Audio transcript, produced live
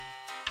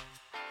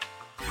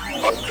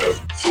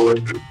Podcast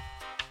selected.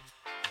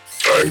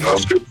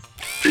 Diagnostic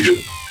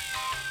begin.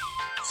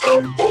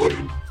 Sound quality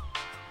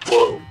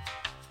low.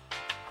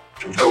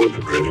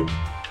 Intelligent rating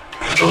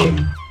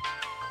none.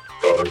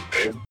 Product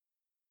name.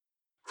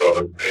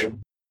 Product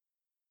name.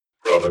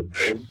 Product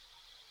name.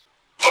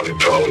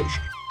 Unacknowledged.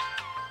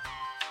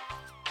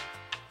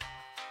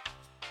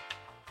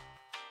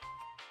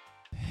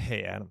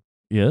 Hey, Adam.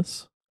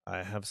 Yes?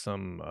 I have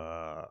some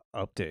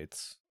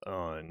updates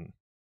on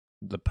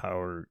the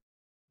Power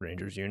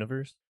Rangers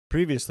universe.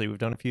 Previously, we've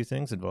done a few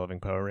things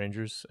involving Power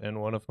Rangers, and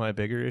one of my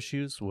bigger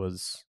issues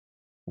was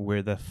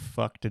where the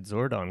fuck did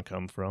Zordon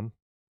come from?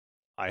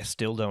 I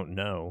still don't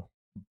know,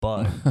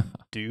 but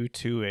due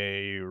to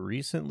a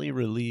recently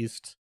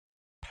released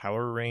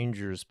Power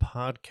Rangers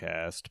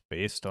podcast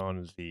based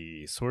on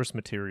the source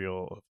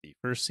material of the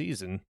first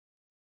season,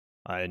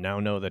 I now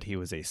know that he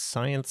was a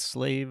science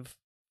slave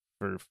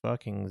for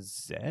fucking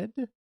Zed?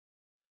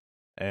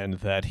 And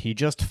that he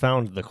just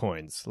found the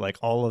coins. Like,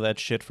 all of that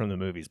shit from the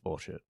movie's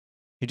bullshit.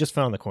 He just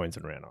found the coins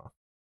and ran off.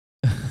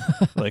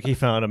 Like, he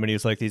found them and he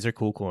was like, these are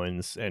cool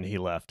coins, and he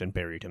left and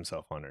buried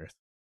himself on Earth.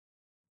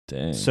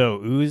 Dang.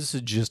 So Ooze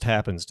just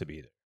happens to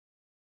be there.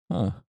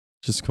 Huh.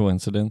 Just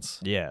coincidence?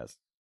 Yes.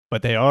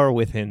 But they are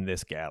within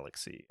this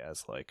galaxy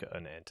as, like,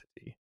 an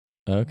entity.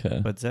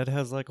 Okay. But Zed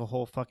has, like, a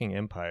whole fucking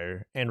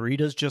empire, and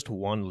Rita's just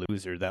one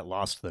loser that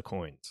lost the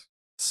coins.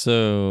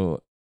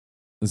 So,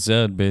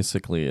 Zed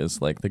basically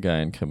is like the guy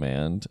in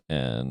command,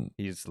 and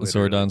He's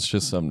literally... Zordon's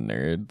just some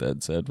nerd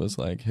that Zed was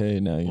like,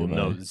 hey, now you're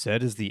no,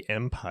 Zed is the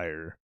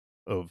emperor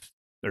of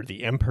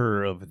the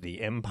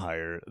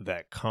empire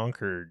that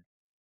conquered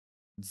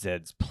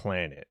Zed's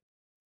planet.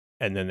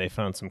 And then they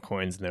found some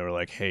coins and they were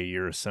like, hey,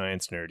 you're a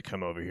science nerd,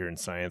 come over here and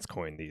science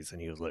coin these.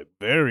 And he was like,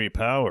 very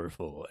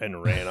powerful,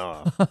 and ran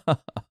off.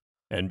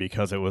 And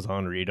because it was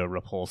on Rita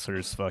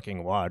Repulsor's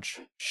fucking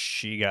watch,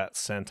 she got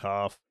sent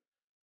off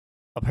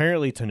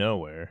apparently to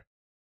nowhere,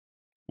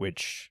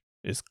 which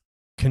is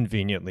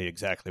conveniently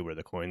exactly where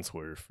the coins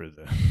were for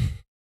the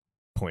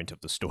point of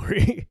the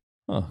story.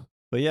 Huh.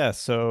 But yeah,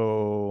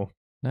 so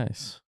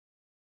Nice.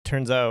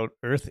 turns out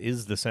Earth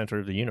is the center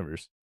of the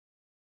universe,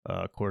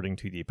 according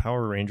to the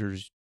Power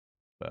Rangers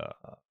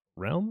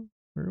realm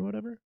or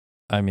whatever.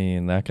 I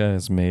mean, that guy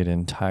is made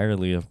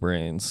entirely of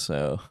brains,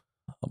 so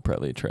I'll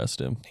probably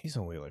trust him. He's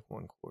only like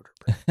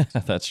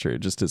 1/4. That's true.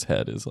 Just his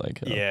head is like...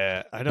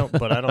 Yeah, I don't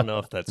know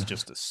if that's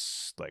just a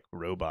like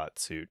robot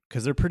suit,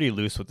 because they're pretty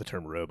loose with the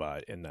term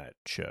robot in that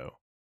show.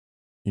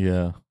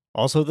 Yeah.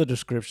 Also, the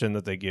description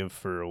that they give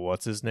for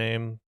what's his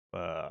name,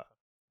 I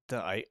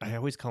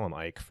always call him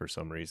Ike for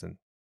some reason,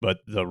 but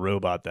the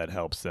robot that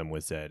helps them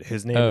with Zed,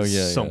 his name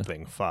is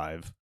something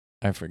 5.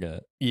 I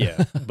forget.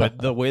 Yeah, but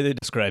the way they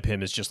describe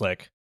him is just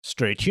like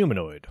straight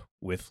humanoid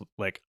with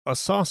like a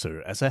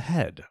saucer as a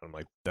head. I'm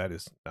like, that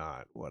is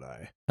not what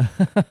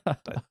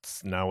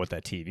that's not what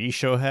that TV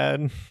show had. I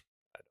don't know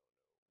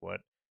what,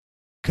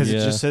 because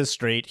it just says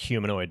straight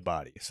humanoid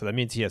body, so that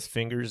means he has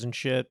fingers and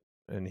shit,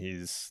 and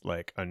he's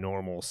like a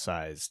normal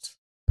sized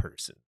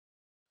person.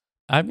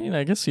 I mean,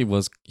 I guess he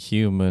was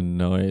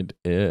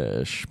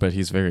humanoid-ish, but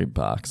he's very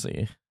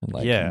boxy and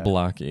like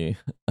blocky.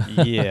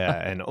 Yeah,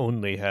 and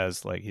only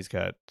has like, he's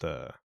got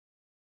the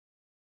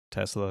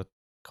Tesla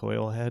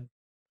coil head.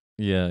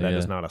 Yeah, that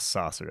is not a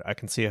saucer. I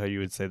can see how you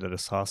would say that a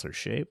saucer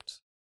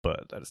shaped,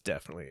 but that is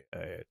definitely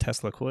a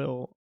Tesla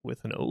coil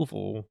with an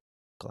oval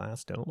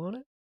glass dome on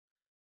it.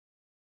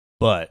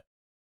 But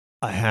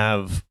I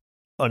have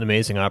an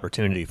amazing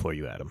opportunity for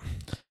you, Adam.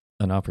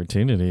 An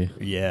opportunity?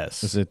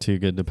 Yes. Is it too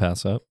good to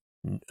pass up?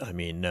 I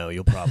mean, no,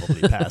 you'll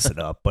probably pass it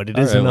up, but it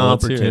is an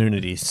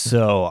opportunity.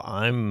 So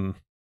I'm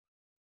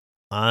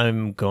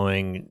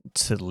going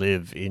to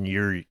live in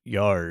your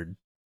yard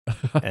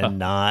and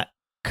not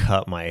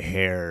cut my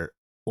hair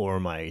or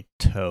my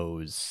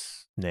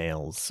toes,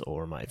 nails,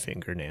 or my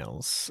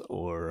fingernails,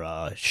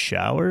 or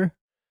shower.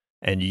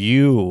 And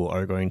you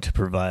are going to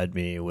provide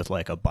me with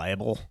like a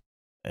Bible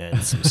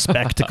and some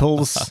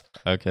spectacles.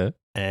 Okay.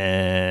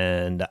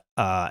 And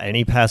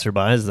any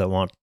passerbys that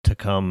want to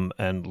come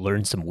and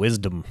learn some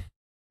wisdom,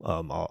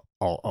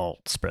 I'll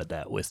spread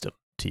that wisdom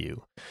to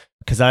you.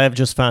 Because I have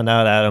just found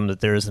out, Adam, that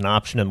there is an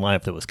option in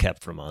life that was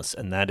kept from us,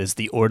 and that is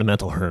the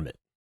Ornamental Hermit.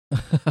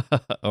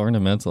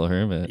 Ornamental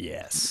Hermit?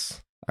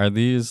 Yes. Are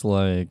these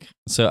like...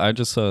 So I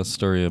just saw a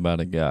story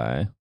about a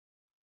guy.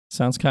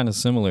 Sounds kind of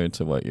similar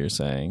to what you're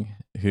saying,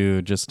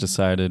 who just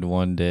decided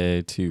one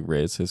day to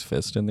raise his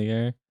fist in the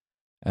air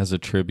as a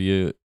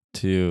tribute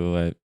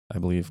to, I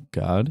believe,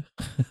 God.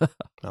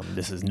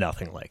 This is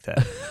nothing like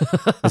that.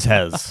 This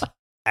has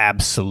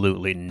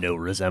absolutely no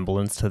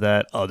resemblance to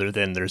that, other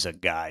than there's a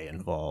guy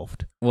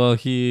involved. Well,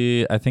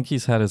 I think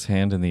he's had his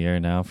hand in the air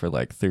now for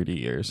like 30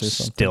 years or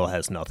something. Still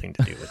has nothing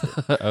to do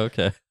with it.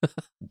 Okay.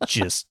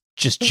 Just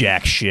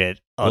jack shit,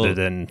 other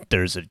than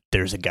there's a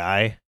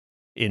guy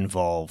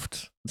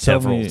involved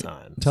several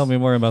times. Tell me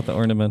more about the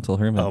Ornamental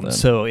Hermit. Then.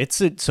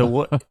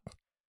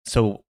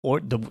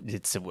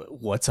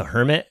 What's a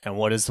hermit, and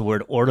what does the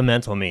word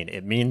ornamental mean?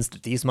 It means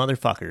that these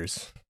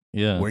motherfuckers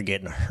were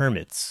getting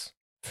hermits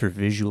for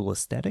visual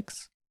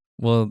aesthetics.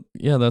 Well,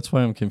 yeah, that's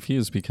why I'm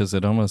confused, because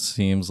it almost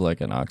seems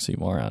like an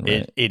oxymoron,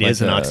 right? It Like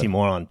is an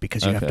oxymoron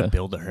because you have to okay.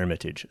 build a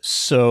hermitage.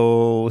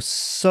 So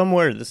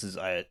somewhere,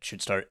 I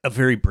should start a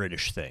very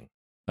British thing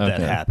that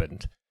Okay.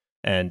 happened.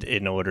 And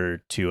in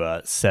order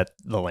to set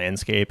the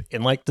landscape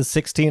in like the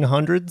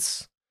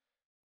 1600s,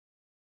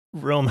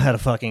 Rome had a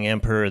fucking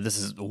emperor. This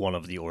is one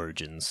of the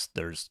origins.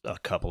 There's a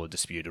couple of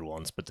disputed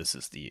ones, but this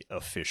is the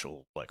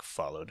official, like,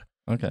 followed.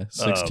 Okay.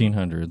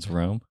 1600s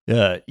Rome.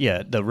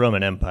 Yeah, the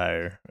Roman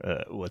Empire.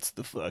 What's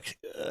the fuck?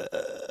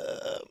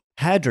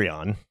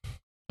 Hadrian.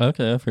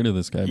 Okay, I've heard of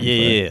this guy before.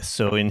 Yeah.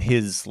 So in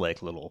his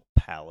like little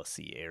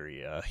palacey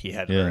area, he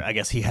had, Yeah. I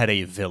guess he had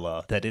a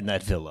villa. That in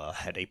that villa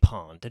had a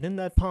pond, and in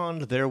that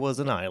pond there was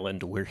an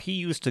island where he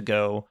used to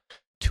go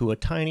to a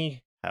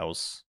tiny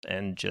house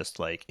and just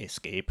like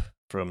escape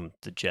from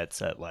the jet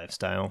set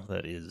lifestyle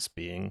that is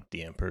being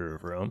the emperor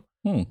of Rome.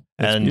 That's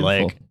and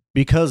beautiful. like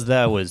because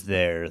that was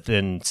there,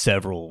 then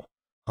several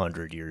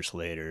hundred years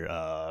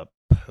later,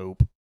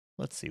 Pope,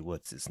 let's see,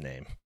 what's his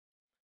name?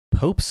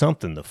 Pope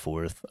something the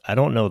fourth. I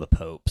don't know the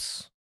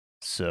popes.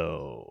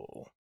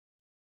 So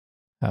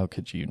How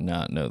could you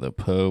not know the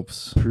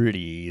popes? pretty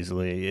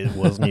easily. It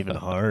wasn't even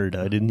hard.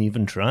 I didn't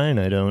even try and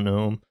I don't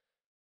know him.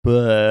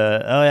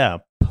 But oh yeah,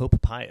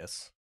 Pope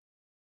Pius.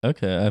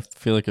 Okay, I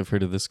feel like I've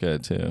heard of this guy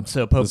too.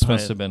 So Pope This Pius,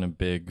 must have been a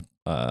big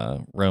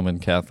Roman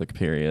Catholic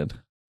period.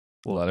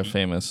 A lot of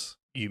famous.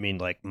 you mean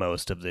like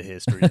most of the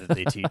history that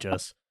they teach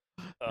us?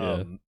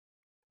 Yeah.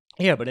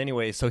 Yeah, but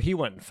anyway, so he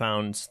went and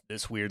found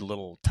this weird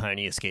little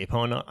tiny escape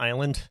on an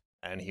island,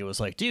 and he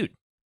was like, dude,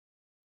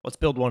 let's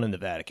build one in the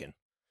Vatican.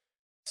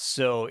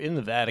 So in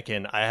the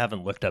Vatican, I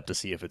haven't looked up to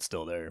see if it's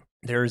still there.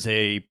 There's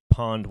a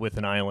pond with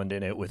an island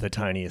in it with a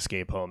tiny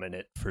escape home in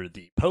it for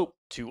the Pope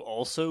to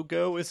also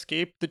go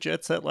escape the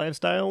jet set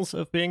lifestyles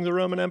of being the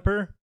Roman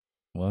Emperor.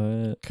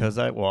 What? Because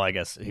I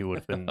guess he would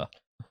have been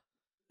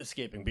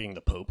escaping being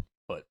the Pope,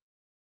 but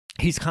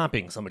he's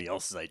copying somebody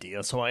else's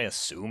idea, so I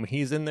assume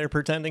he's in there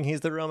pretending he's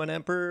the Roman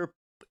Emperor,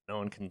 but no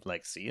one can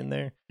like see in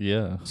there.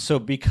 Yeah. So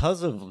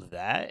because of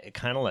that, it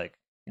kind of like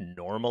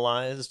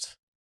normalized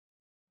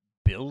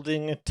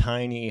building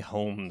tiny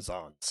homes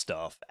on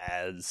stuff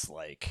as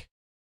like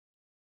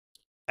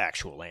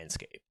actual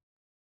landscape.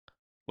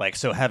 Like,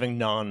 so having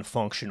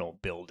non-functional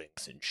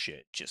buildings and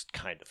shit just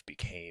kind of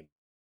became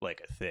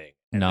like a thing.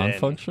 And then-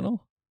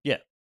 Non-functional? yeah.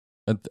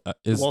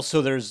 Is Well,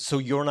 so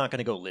you're not going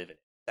to go live in it.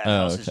 That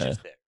house is okay.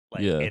 just there.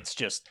 Like, Yeah. it's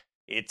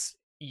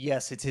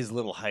yes, it's his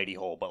little hidey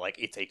hole, but like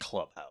it's a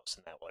clubhouse,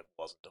 and that like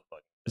wasn't a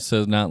fucking thing.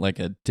 so not like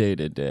a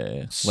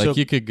day-to-day. So- Like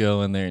you could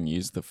go in there and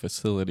use the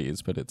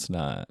facilities, but it's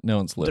not. No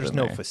one's living There's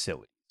no there.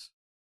 facilities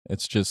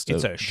It's just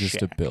it's a a just a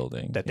shack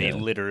building that they yeah.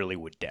 literally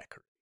would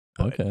decorate.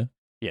 But, Okay.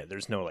 yeah,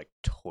 there's no like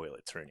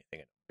toilets or anything in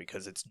it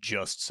because it's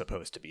just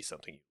supposed to be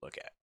something you look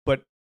at.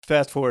 But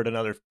fast forward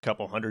another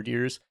couple hundred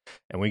years,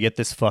 and we get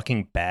this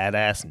fucking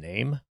badass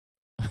name.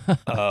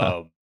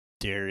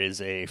 There is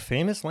a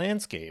famous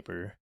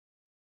landscaper,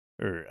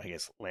 or I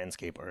guess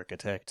landscape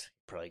architect.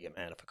 You'd probably get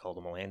mad if I called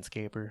him a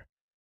landscaper.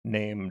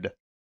 Named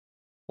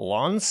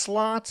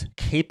Launcelot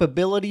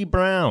Capability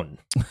Brown.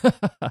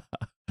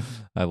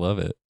 I love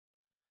it.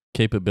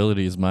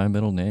 Capability is my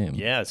middle name.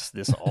 Yes,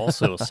 this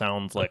also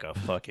sounds like a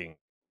fucking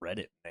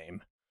Reddit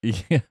name.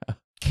 Yeah.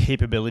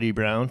 Capability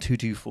Brown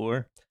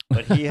 224.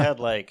 But he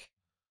had like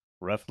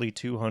roughly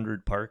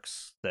 200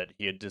 parks that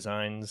he had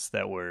designs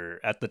that were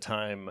at the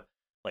time,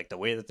 like the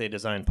way that they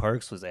designed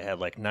parks was they had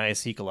like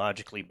nice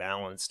ecologically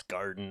balanced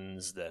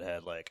gardens that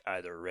had like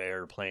either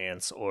rare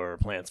plants or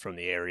plants from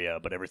the area,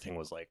 but everything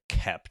was like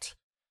kept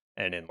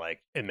and in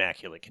like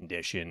immaculate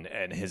condition.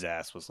 And his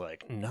ass was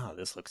like, nah,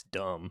 this looks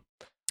dumb.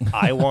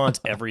 I want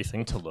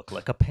everything to look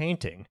like a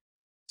painting.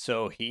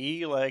 So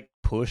he like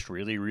pushed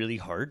really, really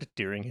hard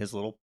during his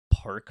little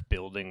park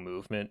building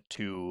movement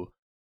to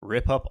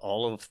rip up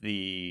all of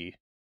the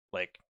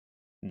like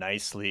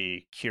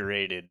nicely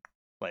curated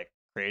like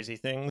crazy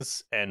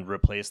things and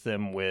replace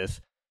them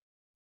with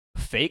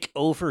fake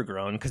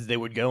overgrown, because they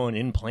would go and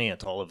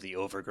implant all of the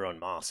overgrown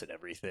moss and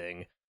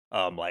everything,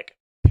 like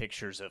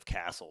pictures of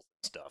castles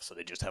and stuff. So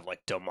they just have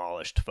like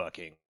demolished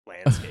fucking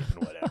landscape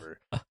and whatever.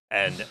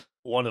 And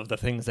one of the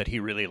things that he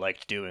really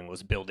liked doing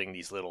was building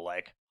these little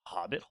like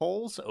hobbit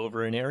holes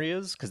over in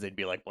areas, because they'd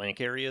be like blank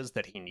areas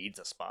that he needs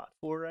a spot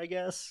for, I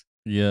guess.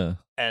 Yeah.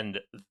 And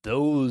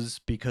those,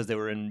 because they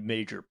were in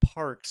major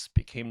parks,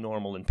 became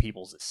normal in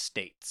people's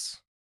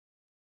estates.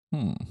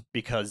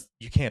 Because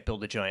you can't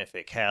build a giant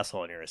fake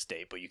castle on your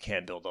estate, but you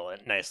can build a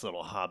nice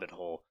little hobbit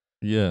hole.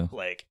 Yeah.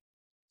 Like,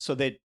 so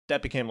that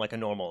became like a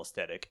normal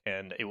aesthetic.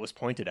 And it was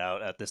pointed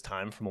out at this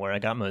time, from where I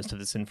got most of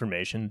this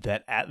information,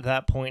 that at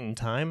that point in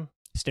time,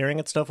 staring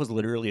at stuff was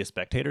literally a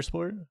spectator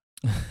sport.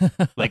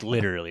 Like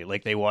literally,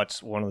 like they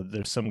watched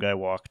there's some guy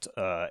walked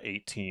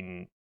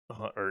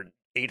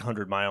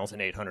 800 miles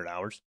in 800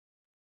 hours.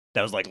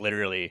 That was like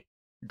literally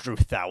drew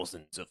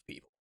thousands of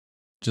people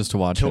just to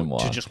watch him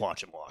walk. To just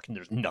watch him walk, and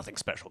there's nothing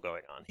special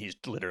going on. He's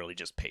literally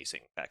just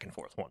pacing back and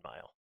forth 1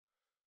 mile.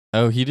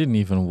 Oh, he didn't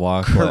even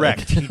walk.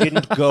 Correct. He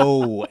didn't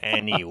go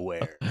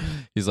anywhere.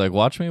 He's like,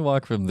 watch me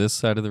walk from this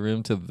side of the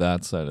room to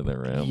that side of the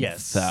room.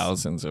 Yes.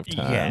 Thousands of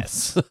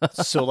times.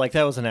 Yes. So, like,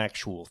 that was an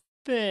actual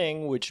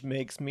thing, which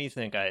makes me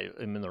think I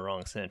am in the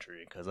wrong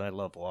century because I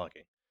love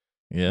walking.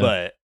 Yeah.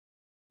 But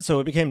so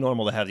it became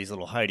normal to have these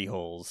little hidey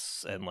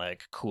holes and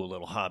like cool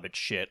little hobbit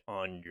shit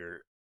on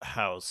your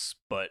house.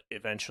 But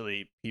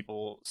eventually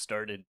people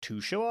started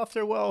to show off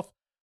their wealth,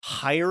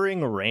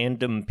 hiring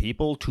random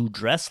people to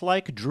dress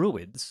like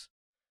druids,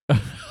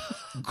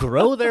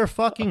 grow their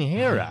fucking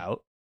hair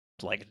out,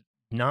 like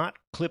not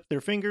clip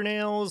their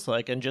fingernails,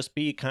 like, and just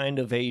be kind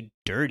of a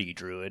dirty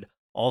druid.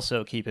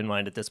 Also, keep in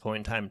mind at this point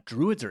in time,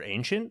 druids are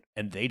ancient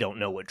and they don't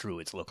know what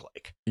druids look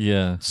like.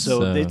 Yeah.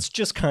 So it's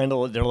just kind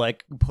of, they're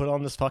like, put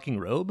on this fucking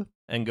robe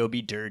and go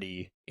be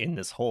dirty in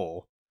this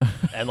hole.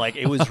 And like,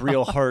 it was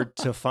real hard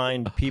to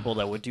find people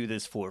that would do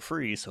this for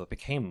free. So it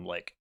became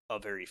like a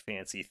very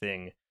fancy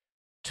thing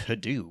to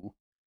do.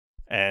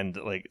 And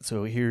like,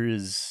 so here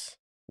is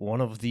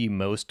one of the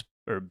most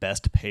or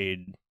best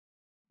paid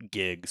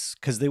gigs,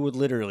 because they would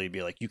literally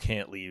be like, you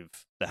can't leave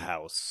the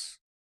house.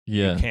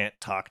 Yeah. You can't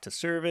talk to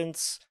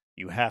servants.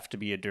 You have to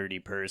be a dirty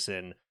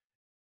person.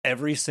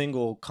 Every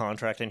single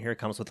contract in here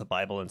comes with a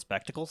Bible and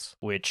spectacles,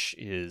 which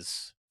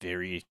is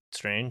very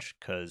strange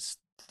because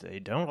they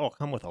don't all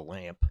come with a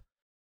lamp.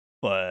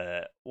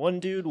 But one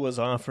dude was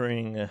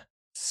offering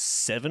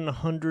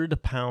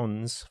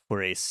 £700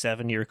 for a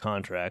 7-year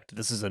contract.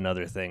 This is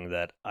another thing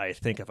that I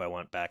think if I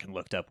went back and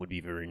looked up would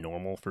be very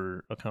normal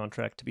for a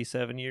contract to be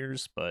 7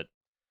 years, but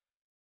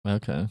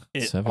okay.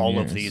 all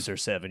of these are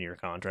 7-year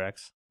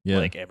contracts. Yeah.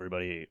 Like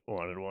everybody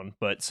wanted one.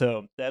 But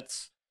so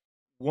that's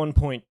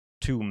 £1.2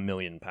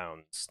 million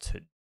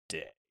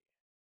today,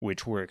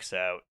 which works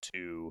out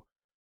to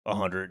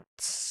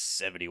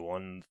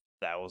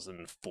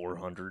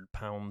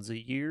 £171,400 a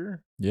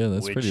year. Yeah,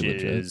 that's which pretty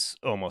legit. is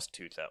almost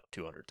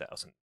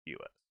 200,000 US.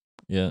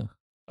 Yeah.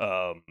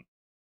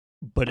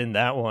 But in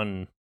that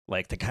one,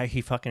 like the guy he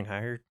fucking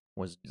hired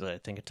was, I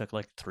think it took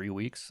like 3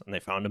 weeks, and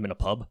they found him in a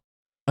pub,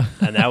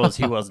 and that was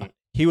he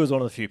was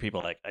one of the few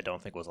people like I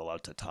don't think was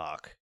allowed to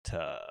talk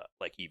to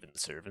like even the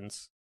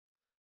servants.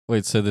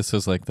 Wait, so this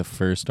was like the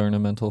first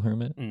ornamental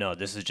hermit? No,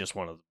 this is just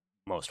one of the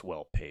most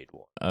well-paid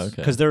ones. Okay.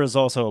 Because there was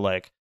also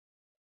like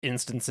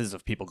instances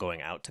of people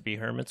going out to be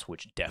hermits,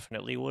 which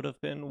definitely would have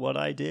been what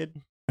I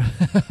did.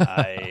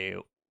 I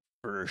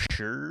for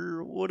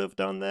sure would have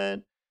done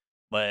that,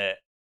 but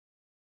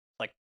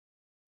like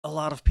a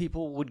lot of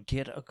people would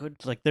get a good,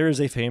 like there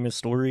is a famous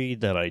story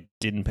that I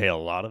didn't pay a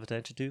lot of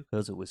attention to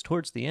because it was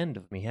towards the end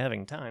of me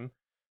having time,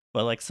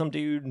 but like some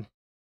dude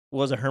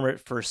was a hermit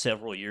for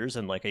several years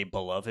and like a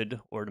beloved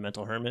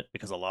ornamental hermit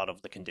because a lot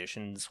of the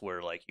conditions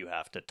were like you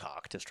have to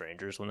talk to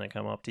strangers when they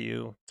come up to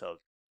you to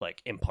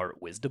like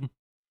impart wisdom.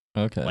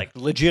 Okay. Like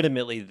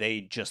legitimately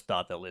they just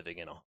thought that living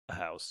in a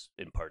house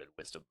imparted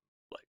wisdom.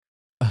 Like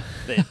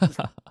they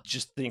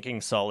just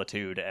thinking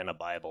solitude and a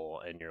Bible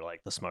and you're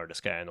like the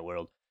smartest guy in the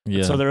world.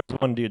 Yeah. So there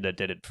was one dude that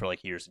did it for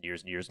like years and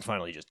years and years and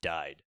finally just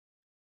died.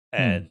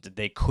 And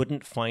they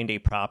couldn't find a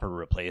proper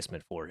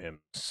replacement for him,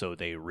 so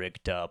they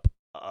rigged up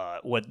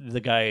what the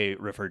guy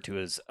referred to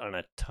as an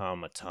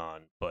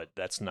automaton, but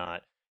that's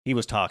not. He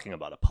was talking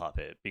about a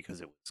puppet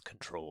because it was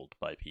controlled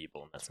by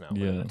people, and that's not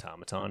what an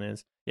automaton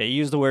is. Yeah, he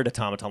used the word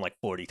automaton like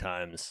 40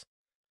 times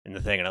in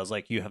the thing, and I was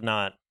like, you have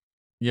not.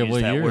 Yeah,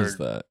 what year word. is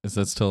that? Is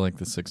that still like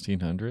the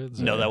 1600s?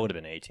 No, that would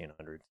have been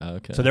 1800s.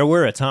 Okay. So there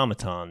were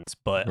automatons,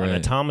 but Right. an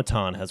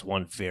automaton has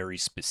one very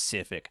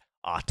specific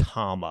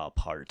automa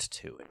part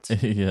to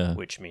it. Yeah.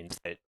 Which means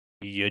that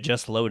you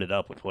just load it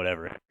up with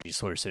whatever energy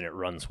source and it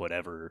runs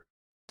whatever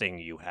thing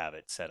you have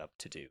it set up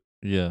to do.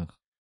 Yeah.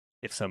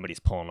 If somebody's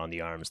pulling on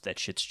the arms, that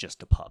shit's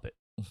just a puppet.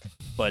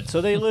 But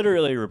so they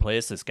literally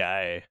replaced this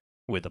guy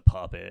with a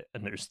puppet,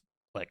 and there's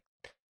like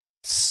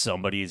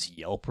somebody's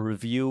Yelp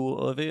review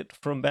of it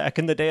from back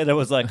in the day that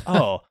was like,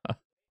 oh,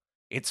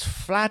 it's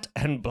flat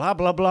and blah,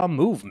 blah, blah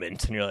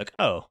movement. And you're like,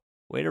 oh,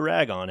 way to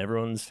rag on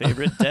everyone's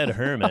favorite dead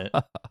hermit.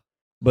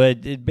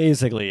 But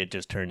it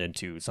just turned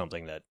into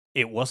something that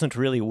it wasn't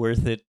really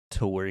worth it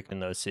to work in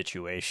those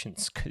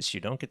situations because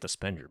you don't get to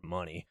spend your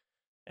money.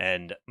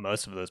 And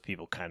most of those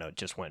people kind of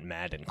just went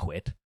mad and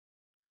quit.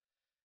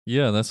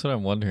 Yeah, that's what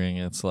I'm wondering.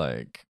 It's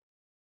like,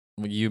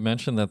 you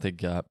mentioned that they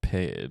got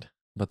paid,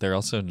 but they're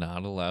also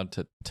not allowed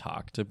to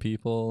talk to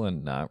people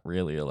and not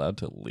really allowed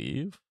to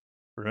leave.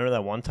 Remember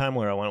that one time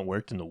where I went and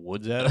worked in the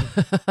woods at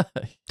him?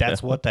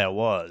 That's what that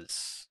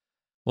was.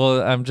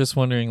 Well, I'm just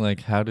wondering,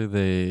 like, how do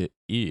they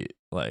eat?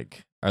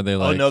 Like, are they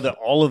like... Oh, no, that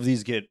all of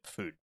these get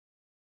food.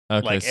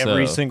 Okay, like, so...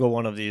 every single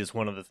one of these,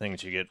 one of the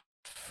things you get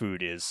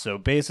food is. So,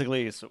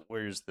 basically,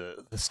 where's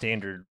the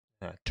standard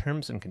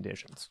terms and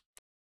conditions?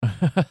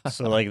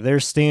 So, like, their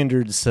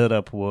standard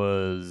setup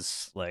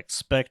was, like,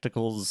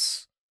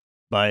 spectacles,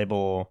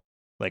 Bible,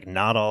 like,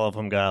 not all of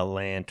them got a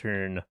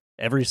lantern.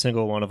 Every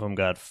single one of them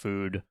got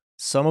food.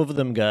 Some of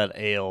them got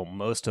ale.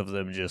 Most of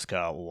them just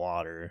got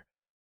water.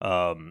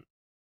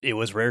 it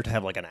was rare to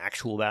have like an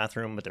actual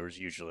bathroom, but there was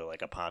usually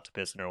like a pot to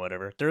piss in or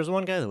whatever. There was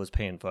one guy that was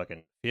paying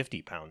fucking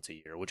 50 pounds a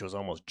year, which was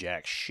almost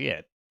jack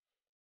shit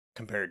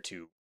compared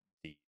to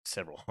the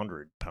several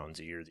 £100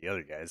 a year the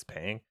other guy's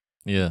paying.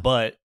 Yeah.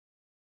 But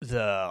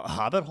the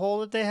hobbit hole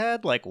that they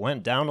had like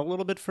went down a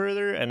little bit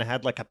further and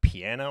had like a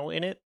piano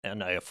in it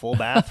and a full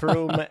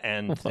bathroom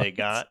and they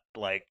got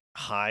like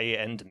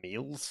high-end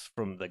meals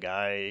from the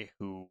guy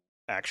who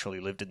actually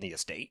lived in the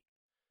estate.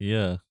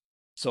 Yeah.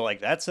 So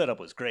like that setup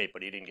was great,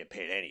 but he didn't get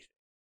paid anything.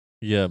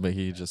 Yeah, but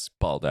he just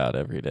balled out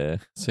every day.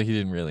 So he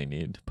didn't really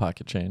need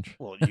pocket change.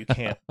 Well, you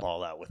can't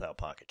ball out without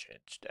pocket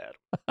change,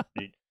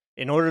 Dad.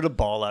 In order to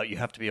ball out, you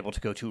have to be able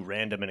to go to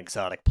random and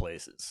exotic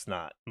places,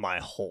 not my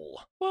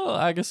hole. Well,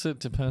 I guess it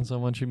depends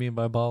on what you mean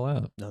by ball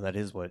out. No, that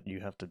is what you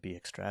have to be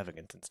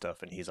extravagant and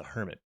stuff, and he's a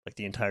hermit. Like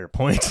the entire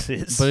point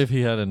is. But if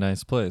he had a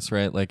nice place,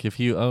 right? Like if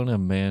you own a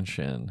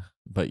mansion,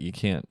 but you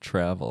can't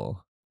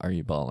travel, are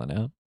you balling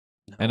out?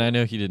 No, and I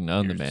know he didn't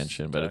own the you're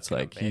mansion, but it's stuck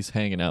in a like he's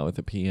hanging out with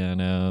a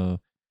piano.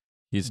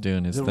 He's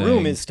doing his the thing.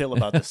 room is still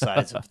about the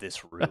size of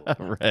this room.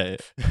 Right.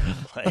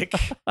 Like,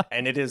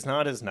 and it is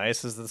not as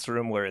nice as this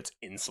room where it's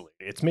insulated.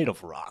 It's made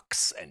of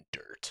rocks and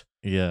dirt.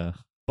 Yeah.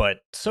 But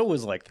so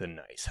is like the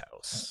nice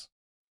house.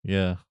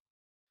 Yeah.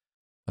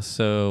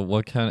 So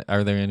what kind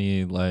are there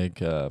any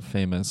like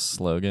famous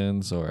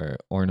slogans or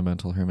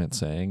ornamental hermit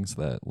sayings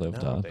that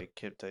lived No, on? they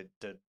kept.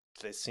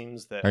 It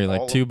seems that Are you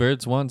like two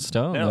birds, one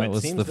stone? No, that it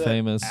was seems the that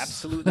famous.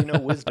 absolutely no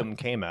wisdom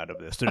came out of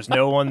this. There's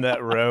no one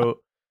that wrote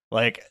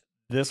like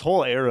this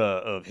whole era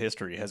of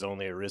history has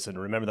only arisen.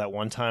 Remember that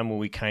one time when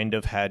we kind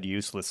of had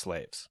useless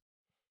slaves?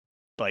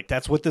 Like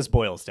that's what this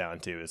boils down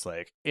to. Is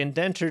like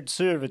indentured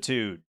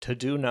servitude to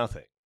do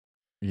nothing.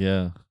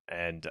 Yeah.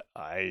 And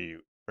I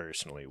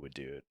personally would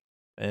do it.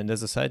 And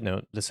as a side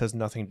note, this has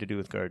nothing to do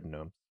with garden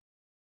gnomes.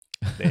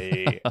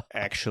 They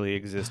actually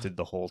existed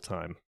the whole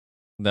time.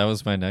 That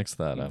was my next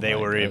thought. They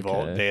like, were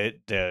evolved. okay.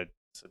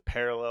 It's a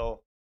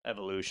parallel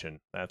evolution.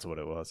 That's what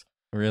it was.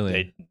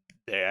 Really?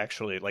 They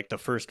actually, like the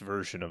first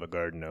version of a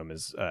garden gnome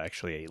is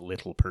actually a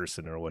little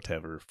person or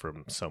whatever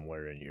from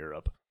somewhere in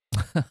Europe.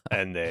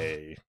 And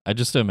I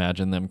just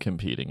imagine them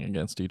competing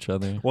against each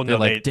other. Well, They're no,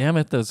 like, damn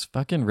it, those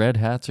fucking red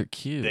hats are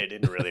cute. they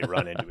didn't really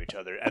run into each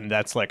other. And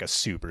that's like a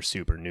super,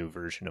 super new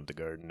version of the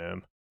garden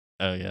gnome.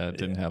 Oh, yeah, it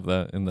didn't have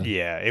that in the.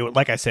 Yeah,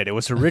 like I said, it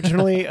was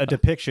originally a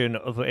depiction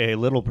of a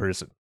little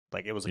person.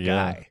 Like it was a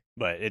Yeah. guy,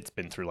 but it's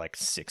been through like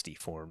 60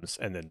 forms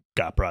and then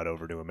got brought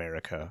over to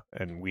America.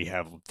 And we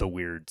have the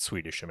weird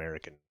Swedish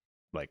American,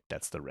 like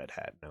that's the red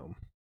hat gnome.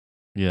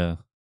 Yeah.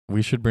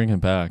 We should bring him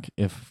back.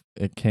 If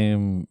it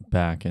came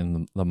back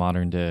in the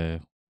modern day,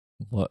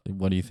 what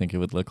do you think it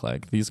would look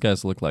like? These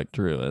guys look like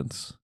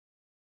druids.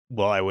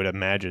 Well, I would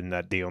imagine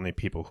that the only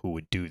people who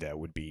would do that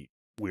would be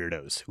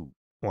weirdos who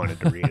wanted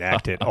to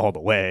reenact it all the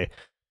way.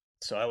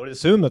 So I would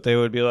assume that they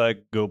would be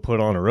like, go put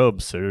on a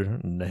robe, sir,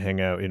 and hang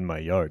out in my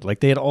yard. Like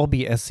they'd all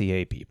be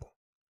SCA people.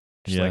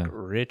 Just Yeah. like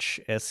rich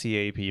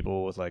SCA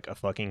people with like a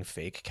fucking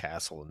fake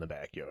castle in the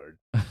backyard.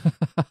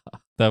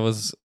 That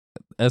was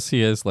SC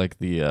is like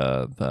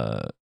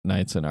the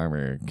knights in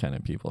armor kind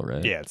of people,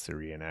 right? Yeah, it's a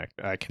reenact.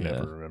 I can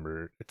never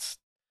remember.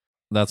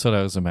 That's what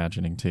I was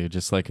imagining too.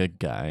 Just like a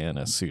guy in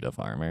a suit of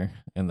armor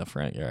in the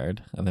front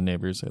yard, and the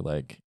neighbors are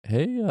like,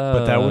 "Hey,"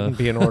 but that wouldn't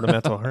be an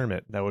ornamental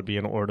hermit. That would be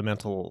an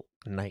ornamental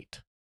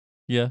knight.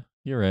 Yeah,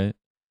 you're right.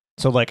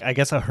 So like, I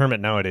guess a hermit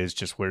nowadays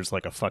just wears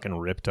like a fucking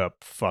ripped up,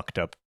 fucked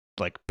up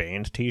like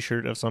band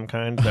T-shirt of some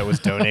kind that was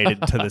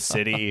donated to the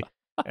city,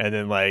 and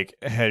then like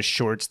has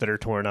shorts that are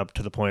torn up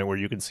to the point where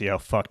you can see how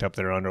fucked up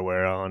their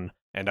underwear on,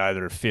 and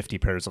either 50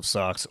 pairs of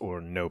socks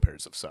or no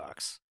pairs of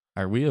socks.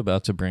 Are we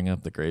about to bring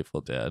up the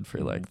Grateful Dead for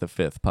like the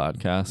 5th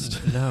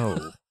podcast?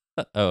 No.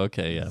 Oh,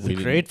 okay, yeah. The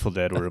Grateful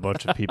Dead were a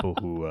bunch of people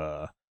who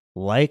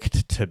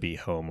liked to be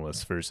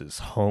homeless versus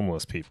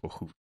homeless people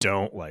who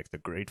don't like the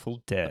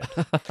Grateful Dead.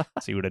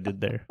 See what I did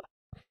there?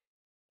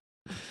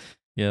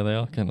 Yeah, they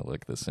all kind of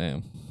look the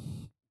same.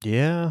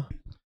 Yeah.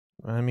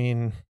 I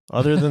mean,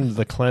 other than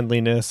the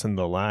cleanliness and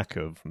the lack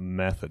of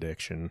meth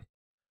addiction,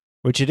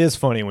 which it is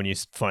funny when you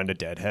find a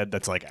deadhead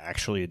that's like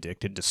actually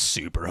addicted to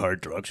super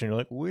hard drugs and you're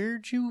like,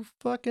 where'd you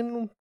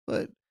fucking,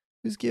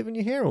 who's giving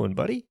you heroin,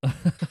 buddy?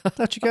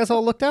 Thought you guys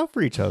all looked out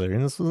for each other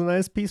and this was a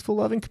nice, peaceful,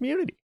 loving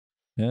community.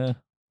 Yeah.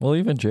 Well,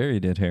 even Jerry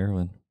did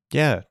heroin.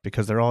 Yeah,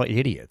 because they're all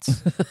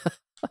idiots.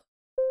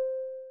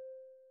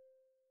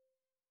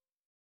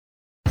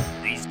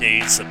 These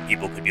days, some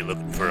people could be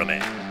looking for a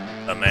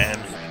man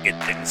who can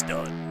get things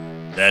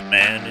done. That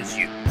man is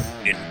you.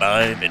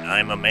 Imbibe an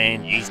I'm a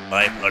man yeast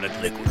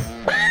byproduct liquid.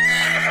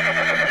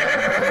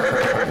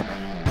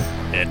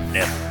 And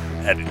never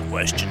have it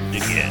questioned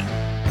again.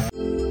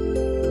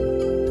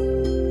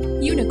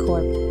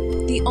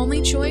 Unicorp, the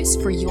only choice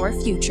for your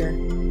future.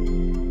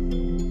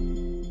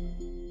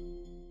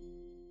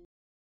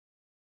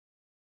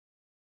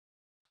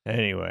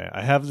 Anyway,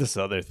 I have this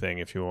other thing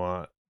if you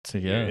want to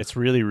hear. Yeah. It's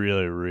really,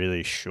 really,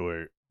 really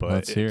short, but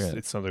Let's hear it.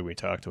 it's something we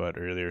talked about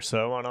earlier.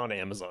 So I went on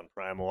Amazon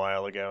Prime a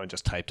while ago and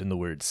just typed in the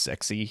word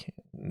sexy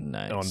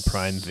Nice. on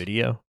Prime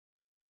Video.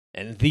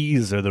 And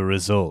these are the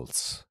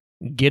results.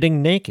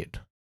 Getting naked.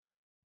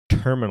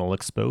 Terminal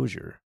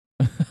exposure.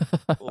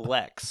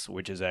 Lex,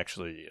 which is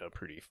actually a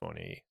pretty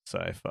funny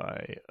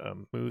sci-fi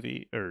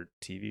movie or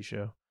TV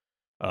show.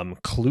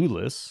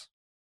 Clueless.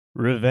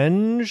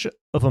 Revenge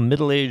of a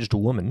Middle-Aged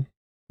Woman.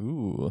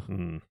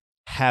 Ooh.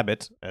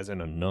 Habit, as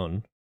in a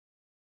nun.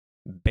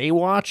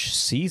 Baywatch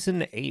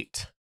Season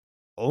 8.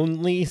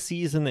 Only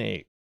Season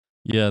 8.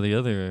 Yeah, the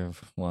other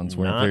ones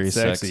weren't Not very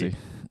sexy.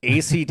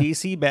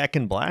 AC/DC Back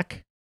in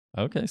Black.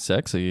 Okay,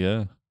 sexy,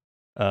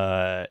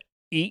 yeah.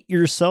 Eat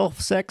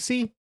Yourself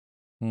Sexy.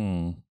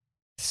 Hmm.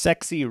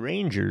 Sexy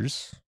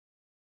Rangers.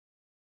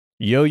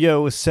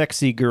 Yo-Yo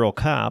Sexy Girl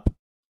Cop.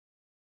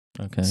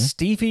 Okay.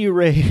 Stevie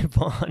Ray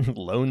Vaughan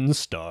Lone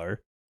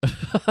Star.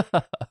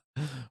 Weird.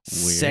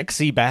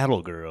 Sexy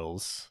Battle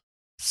Girls.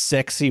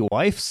 Sexy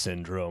Wife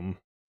Syndrome.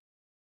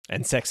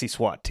 And Sexy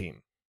SWAT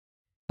Team.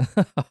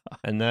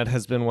 And that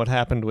has been what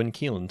happened when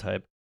Keelan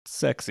typed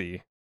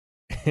sexy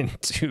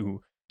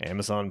into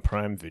Amazon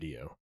Prime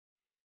Video.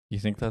 You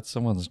think that's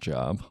someone's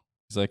job?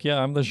 He's like,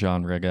 yeah, I'm the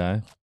genre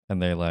guy.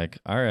 And they're like,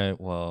 all right,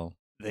 well.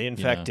 They, in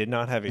fact, did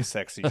not have a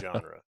sexy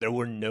genre. There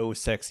were no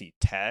sexy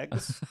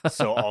tags.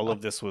 So all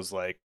of this was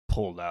like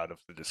pulled out of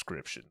the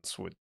descriptions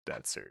with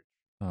that search.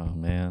 Oh,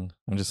 man.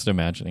 I'm just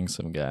imagining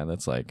some guy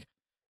that's like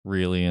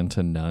really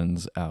into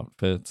nuns'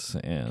 outfits.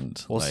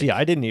 And well, see,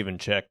 I didn't even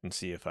check and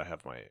see if I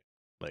have my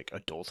like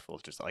adult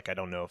filters. Like, I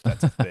don't know if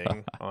that's a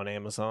thing on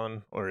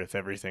Amazon or if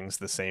everything's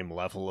the same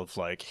level of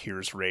like,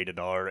 here's rated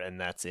R and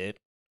that's it.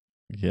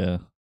 Yeah.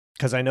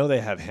 Because I know they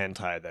have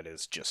hentai that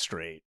is just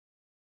straight.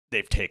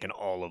 They've taken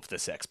all of the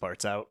sex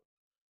parts out,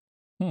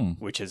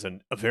 which is a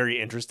very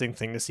interesting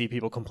thing to see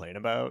people complain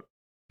about,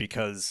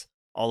 because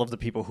all of the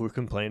people who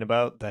complain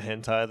about the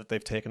hentai that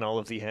they've taken all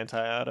of the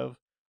hentai out of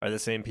are the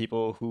same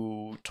people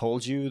who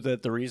told you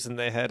that the reason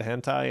they had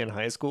hentai in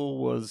high school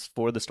was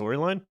for the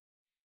storyline.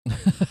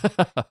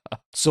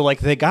 So, like,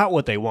 they got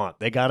what they want.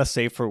 They got a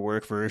safe for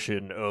work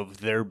version of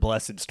their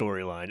blessed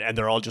storyline, and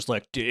they're all just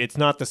like, it's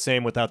not the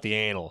same without the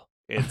anal.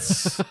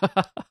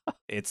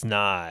 It's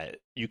not.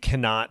 You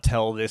cannot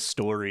tell this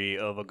story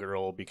of a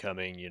girl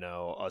becoming, you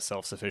know, a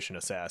self-sufficient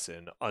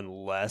assassin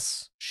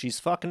unless she's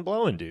fucking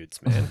blowing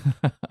dudes, man.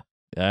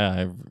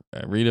 Yeah,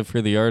 I read it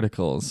for the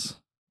articles.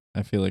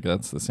 I feel like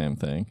that's the same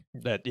thing.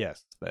 That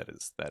is.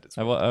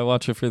 I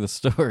watch it for the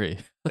story.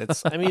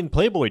 I mean,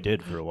 Playboy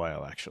did for a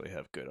while actually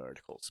have good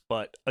articles,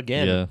 but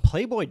again, Yeah.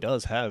 Playboy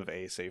does have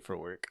a safe for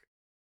work.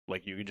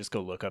 Like, you could just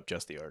go look up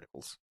just the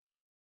articles.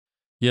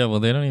 Yeah,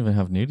 well, they don't even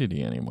have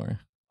nudity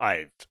anymore.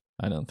 I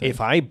don't think. If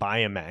I buy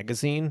a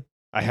magazine,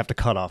 I have to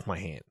cut off my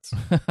hands.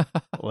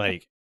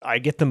 Like, I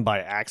get them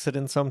by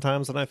accident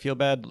sometimes and I feel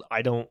bad.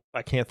 I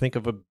can't think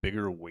of a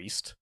bigger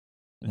waste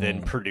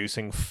than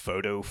producing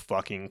photo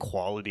fucking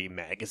quality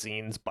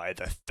magazines by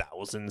the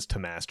thousands to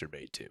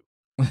masturbate to.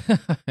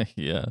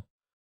 Yeah.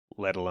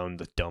 Let alone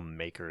the dumb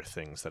maker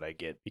things that I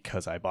get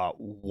because I bought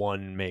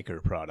one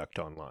maker product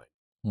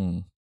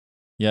online.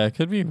 Yeah, I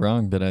could be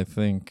wrong, but I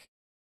think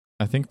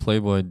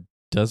Playboy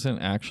doesn't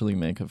actually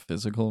make a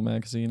physical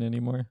magazine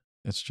anymore.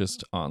 It's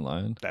just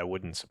online. That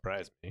wouldn't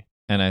surprise me.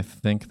 And I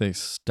think they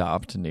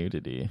stopped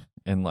nudity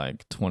in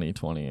like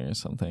 2020 or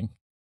something.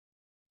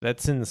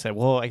 That's insane.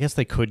 Well, I guess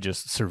they could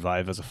just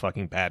survive as a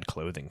fucking bad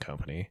clothing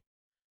company.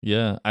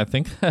 Yeah, I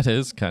think that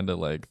is kind of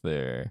like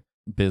their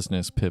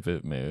business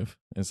pivot move,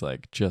 is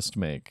like just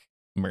make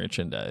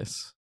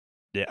merchandise.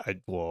 Yeah,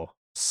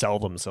 sell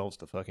themselves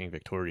to fucking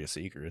Victoria's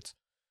Secrets.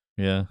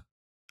 Yeah.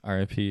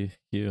 R.I.P.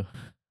 Hugh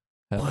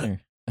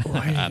Hefner.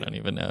 I don't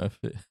even know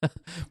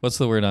what's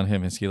the word on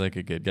him? Is he like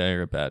a good guy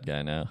or a bad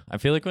guy now? I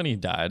feel like when he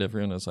died,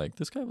 everyone was like,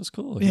 this guy was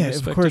cool. He Yeah, of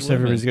respected course women.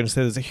 everybody's going to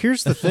say this.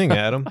 Here's the thing,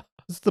 Adam.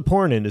 It's the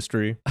porn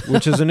industry,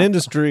 which is an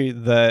industry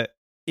that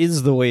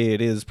is the way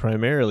it is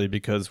primarily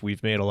because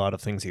we've made a lot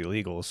of things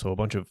illegal. So a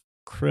bunch of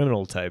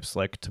criminal types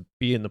like to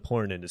be in the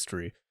porn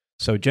industry.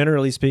 So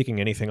generally speaking,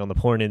 anything on the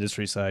porn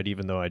industry side,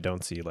 even though I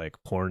don't see like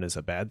porn as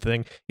a bad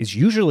thing, is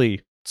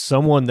usually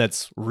someone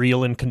that's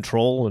real in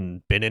control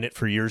and been in it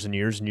for years and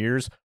years and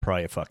years,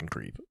 probably a fucking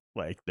creep.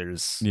 Like,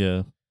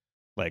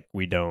 like,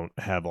 we don't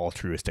have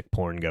altruistic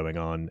porn going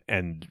on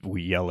and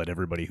we yell at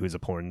everybody who's a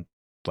porn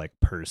like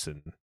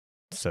person.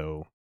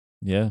 So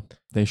yeah,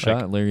 they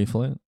shot Larry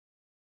Flint.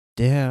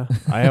 Yeah,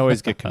 I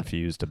always get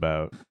confused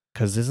about,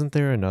 because isn't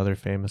there another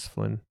famous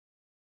Flynn?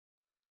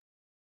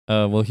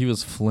 Well, he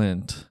was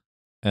Flint.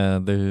 I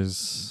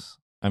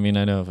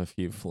know of a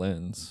few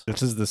Flynns.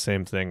 This is the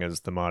same thing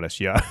as the Modest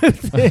Yacht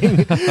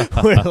thing,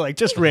 where like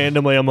just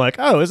randomly I'm like,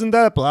 oh, isn't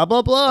that blah,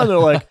 blah, blah? And they're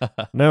like,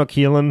 no,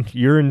 Keelan,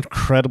 you're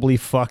incredibly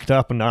fucked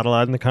up and not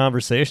allowed in the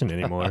conversation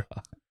anymore.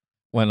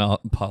 When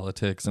all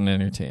politics and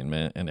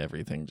entertainment and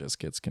everything just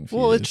gets confused.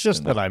 Well, it's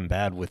just that I'm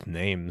bad with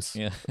names.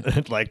 Yeah.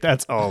 Like,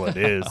 that's all it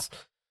is.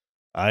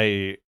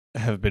 I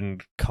have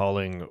been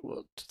calling,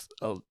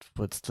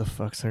 what's the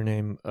fuck's her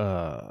name?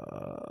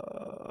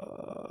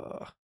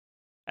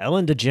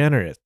 Ellen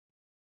DeGeneres.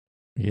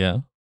 Yeah.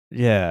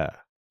 Yeah.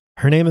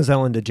 Her name is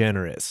Ellen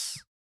DeGeneres.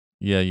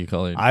 Yeah, you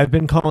call her. I've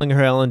been calling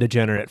her Ellen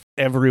Degenerate.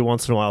 Every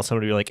once in a while,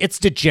 somebody will be like, it's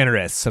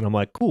DeGeneres. And I'm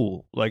like,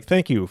 cool. Like,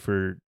 thank you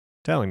for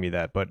telling me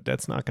that, but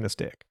that's not going to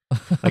stick.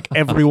 Like,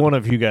 every one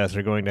of you guys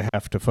are going to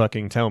have to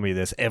fucking tell me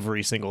this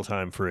every single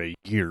time for a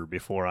year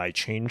before I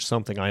change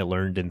something I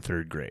learned in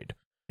 3rd grade.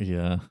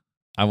 Yeah.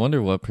 I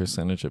wonder what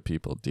percentage of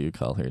people do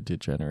call her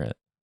degenerate.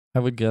 I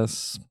would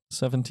guess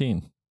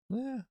 17.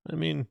 Yeah, I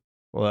mean,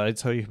 well, I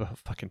tell you about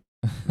fucking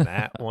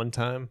Matt one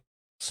time.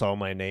 Saw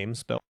my name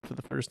spelled for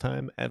the first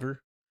time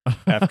ever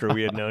after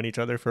we had known each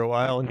other for a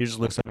while, and he just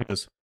looks at me and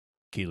goes,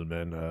 Keelan,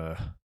 man, I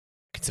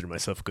consider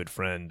myself a good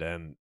friend,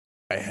 and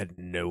I had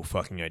no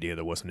fucking idea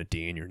there wasn't a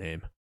D in your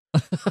name.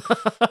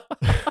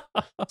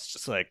 It's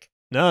just like,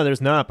 no,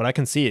 there's not, but I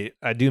can see it.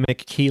 I do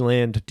make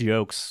Keyland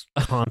jokes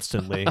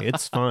constantly.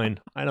 It's fine.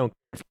 I don't care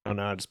if you don't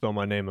know how to spell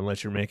my name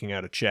unless you're making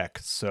out a check,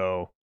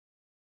 so...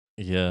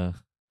 Yeah.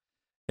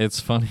 It's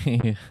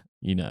funny,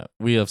 you know,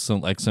 we have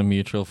some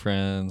mutual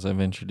friends. I've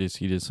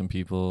introduced you to some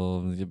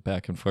people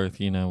back and forth,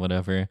 you know,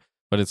 whatever.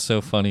 But it's so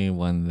funny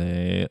when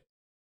they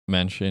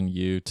mention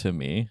you to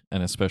me,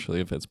 and especially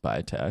if it's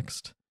by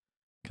text.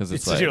 Because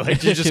it's like,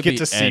 you just get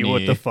to see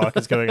what the fuck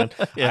is going on.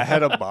 Yeah. I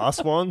had a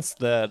boss once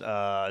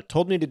that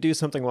told me to do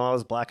something while I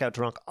was blackout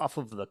drunk off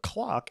of the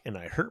clock, and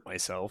I hurt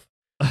myself.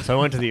 So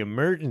I went to the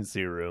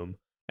emergency room,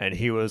 and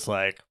he was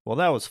like, well,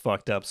 that was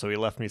fucked up. So he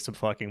left me some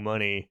fucking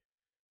money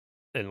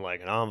in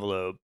like an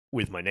envelope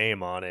with my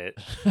name on it.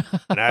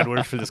 And I had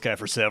worked for this guy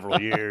for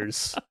several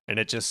years, and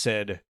it just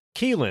said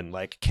Keelan,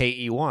 like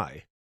Key.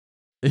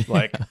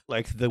 Like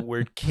the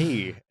word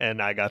key.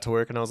 And I got to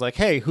work and I was like,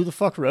 hey, who the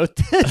fuck wrote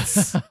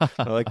this?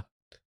 Like,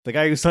 the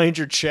guy who signed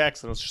your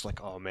checks. And I was just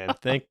like, oh man,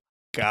 thank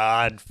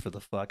God for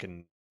the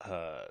fucking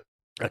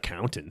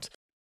accountant.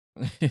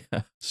 Yeah.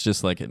 It's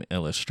just like an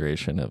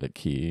illustration of a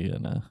key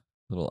and a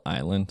little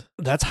island.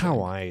 That's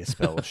how I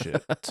spell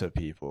shit to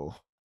people.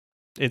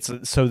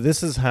 So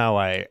this is how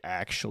I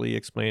actually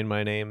explain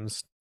my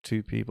names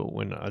to people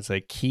when I say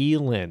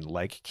Keelan,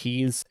 like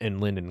keys and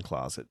linen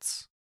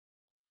closets.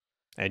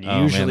 And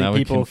usually that would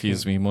people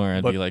confuse me more.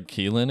 I'd be like,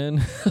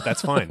 Keelan?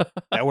 That's fine.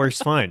 That works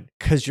fine.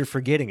 Because you're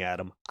forgetting,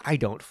 Adam. I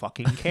don't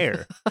fucking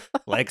care.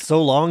 Like,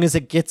 so long as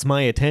it gets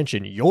my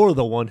attention, you're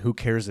the one who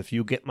cares if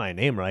you get my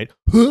name right.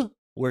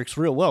 Works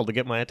real well to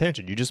get my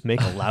attention. You just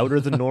make a louder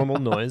than normal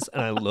noise,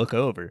 and I look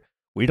over.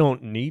 We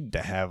don't need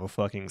to have a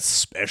fucking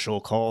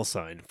special call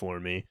sign for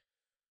me.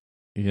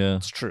 Yeah.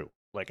 It's true.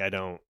 Like, I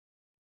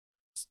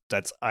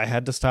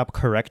had to stop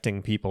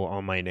correcting people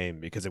on my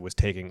name because it was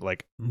taking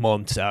like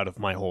months out of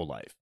my whole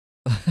life.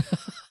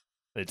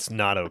 It's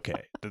not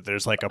okay.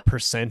 There's like a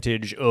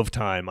percentage of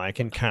time I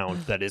can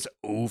count that is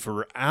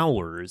over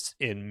hours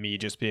in me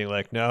just being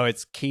like, no,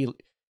 it's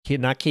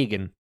not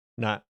Keegan,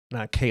 not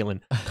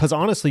Kaylin. Because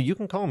honestly, you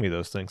can call me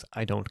those things.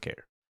 I don't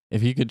care.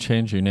 If you could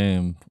change your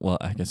name, well,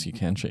 I guess you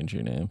can change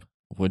your name.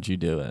 Would you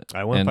do it?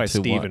 I went And by to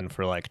Steven what?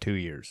 for like 2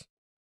 years.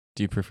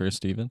 Do you prefer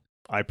Steven?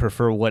 I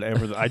prefer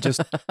whatever.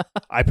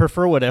 I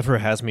prefer whatever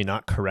has me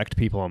not correct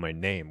people on my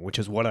name, which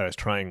is what I was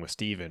trying with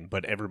Steven,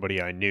 but everybody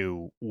I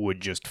knew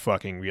would just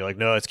fucking be like,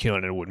 no, it's Keelan,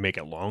 and it would make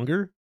it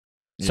longer.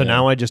 So Yeah.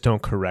 now I just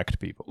don't correct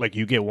people. Like,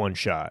 you get one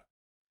shot.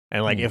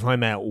 And like, if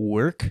I'm at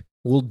work,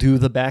 we'll do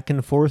the back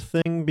and forth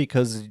thing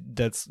because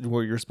that's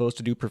what you're supposed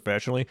to do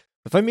professionally.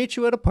 If I meet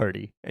you at a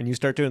party and you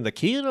start doing the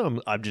Keelan,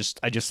 I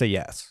just say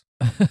yes.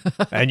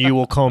 And you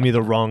will call me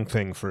the wrong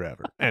thing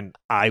forever. And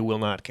I will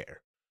not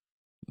care.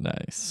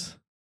 Nice.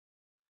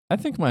 I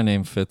think my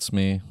name fits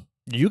me.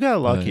 You got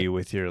lucky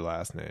with your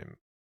last name.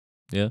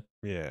 Yeah?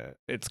 Yeah.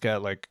 It's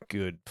got like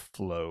good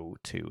flow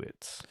to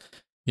it.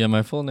 Yeah,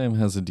 my full name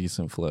has a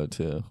decent flow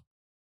too.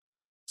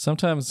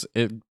 Sometimes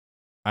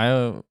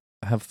I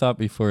have thought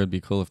before it'd be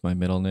cool if my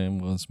middle name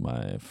was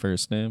my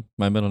first name.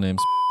 My middle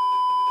name's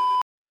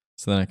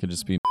so then I could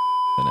just be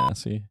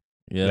Benassi.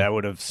 Yeah. That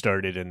would have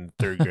started in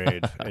 3rd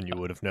grade and you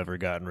would have never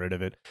gotten rid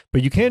of it.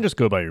 But you can just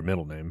go by your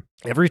middle name.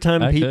 Every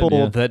time I could, people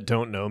yeah. that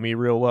don't know me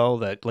real well,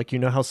 that like, you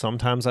know how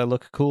sometimes I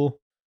look cool?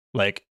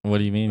 Like, What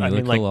do you mean? You I look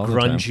mean, like cool all the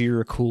time.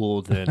 grungier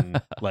cool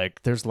than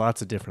like, there's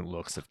lots of different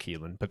looks of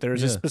Keelan, but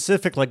there's a Yeah.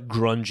 specific like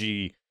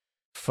grungy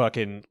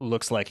fucking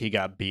looks like he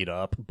got beat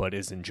up, but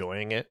is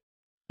enjoying it.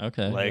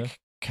 Okay. Like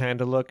kind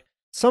of look.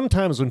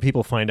 Sometimes when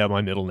people find out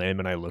my middle name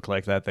and I look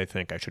like that, they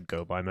think I should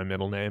go by my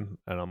middle name.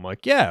 And I'm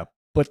like, yeah,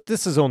 but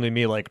this is only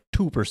me like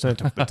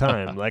 2% of the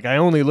time. Like, I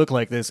only look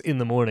like this in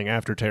the morning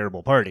after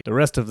terrible party. The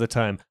rest of the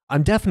time,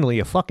 I'm definitely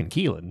a fucking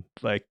Keelan.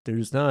 Like,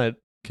 there's not...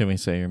 Can we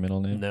say your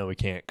middle name? No, we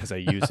can't because I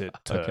use it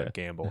to Okay.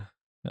 gamble.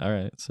 All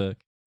right. Sick.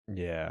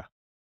 Yeah.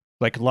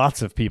 Like,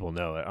 lots of people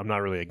know it. I'm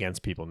not really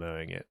against people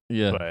knowing it.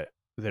 Yeah. But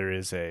there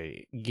is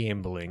a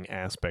gambling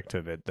aspect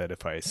of it that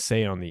if I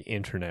say on the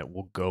internet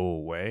will go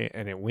away,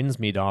 and it wins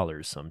me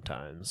dollars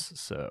sometimes.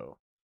 So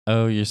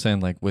Oh, you're saying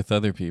like with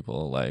other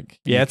people, like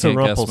yeah, you it's a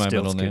can't guess my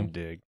middle Rumpelstiltskin name.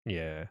 dig.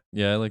 Yeah,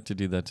 Yeah, I like to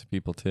do that to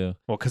people too.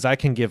 well, because I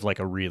can give like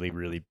a really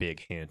really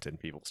big hint, and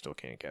people still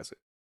can't guess it.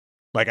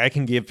 Like, I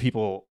can give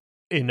people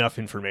enough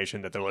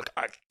information that they're like,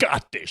 I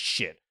got this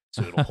shit,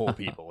 so it'll pull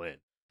people in.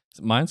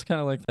 Mine's kind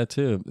of like that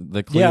too.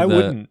 The clue Yeah,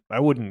 that, I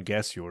wouldn't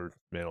guess your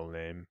middle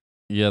name.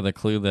 Yeah, the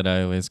clue that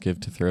I always give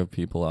to throw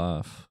people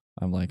off.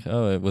 I'm like,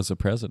 oh, it was a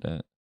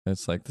president.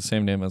 It's like the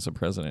same name as a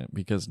president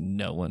because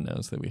no one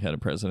knows that we had a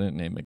president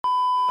named Mc.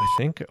 I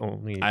think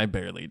only. I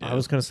barely do. I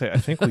was gonna say. I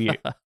think we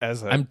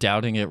as a. I'm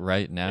doubting it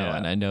right now, Yeah.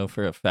 and I know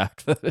for a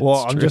fact that it's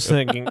Well, I'm true. just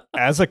thinking,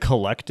 as a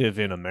collective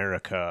in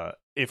America,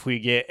 if we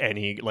get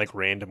any like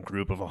random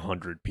group of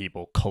 100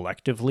 people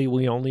collectively,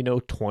 we only know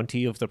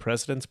 20 of the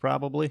presidents,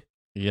 probably.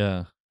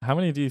 Yeah. How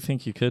many do you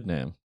think you could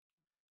name?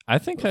 I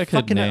think I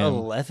could Fucking name.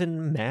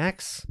 11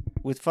 max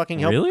with fucking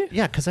help. Really?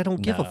 Yeah, because I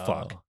don't give a No.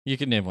 fuck. You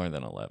could name more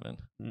than 11.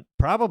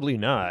 Probably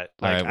not.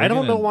 All Like right, we're I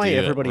don't know gonna why do it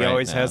everybody right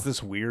always now. has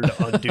this weird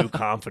undue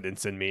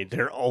confidence in me.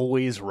 They're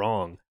always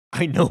wrong.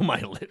 I know my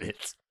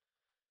limits.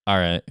 All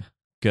right.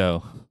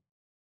 Go.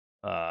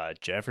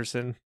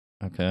 Jefferson,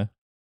 Okay.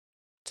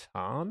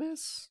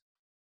 Thomas.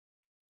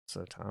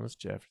 So Thomas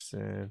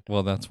Jefferson.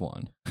 Well, that's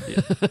one.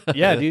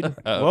 Yeah, dude.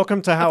 Oh.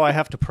 Welcome to how I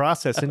have to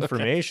process Okay.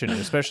 information, I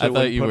especially thought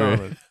when you put were.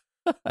 on.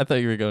 I thought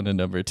you were going to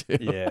number 2.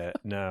 Yeah,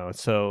 no.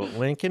 So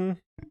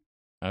Lincoln.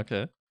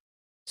 Okay.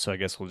 So I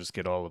guess we'll just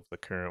get all of the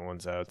current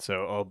ones out. So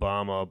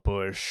Obama,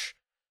 Bush,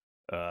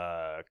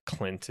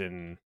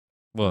 Clinton,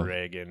 Well,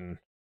 Reagan.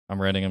 I'm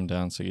writing them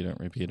down so you don't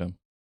repeat them.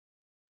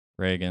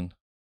 Reagan.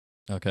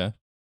 Okay.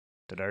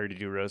 Did I already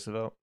do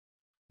Roosevelt?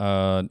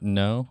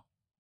 No.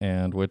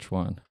 And which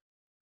one?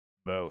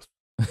 Both.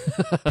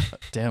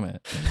 Damn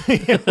it.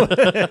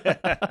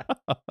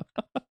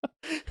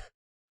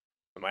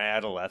 Am I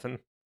at 11?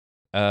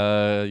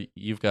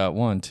 You've got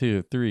 1,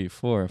 2, 3,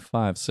 4,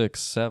 5, 6,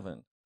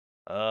 7.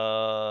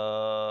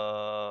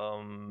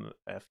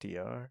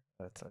 FDR.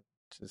 That's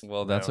just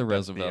Well, that's no, a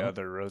Roosevelt. The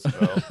other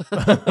Roosevelt.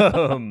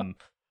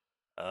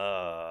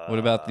 What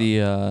about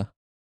the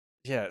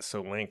Yeah,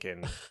 so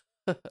Lincoln.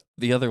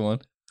 other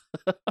one?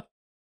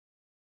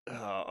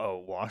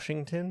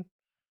 Washington?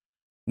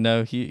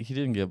 No, he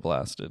didn't get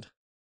blasted.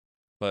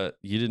 But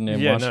you didn't name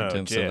Yeah, Washington,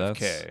 no, so that's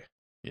JFK.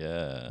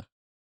 yeah.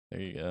 There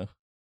you go.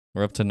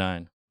 We're up to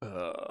 9.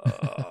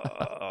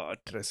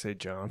 Did I say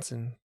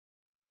Johnson?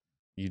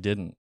 You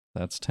didn't.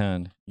 That's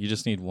 10. You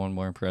just need one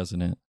more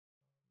president.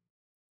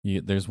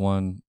 There's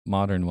one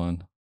modern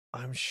one.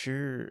 I'm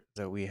sure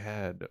that we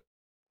had.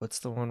 What's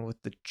the one with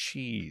the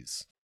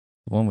cheese?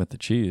 The one with the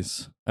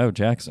cheese. Oh,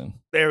 Jackson.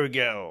 There we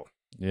go.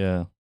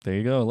 Yeah. There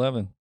you go,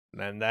 11.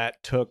 And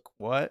that took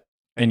what?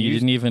 And you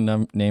didn't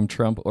even name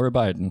Trump or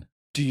Biden.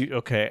 Do you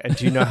okay? And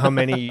do you know how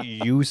many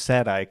you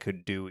said I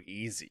could do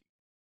easy?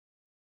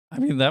 I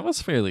mean, that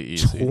was fairly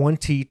easy.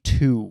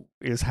 22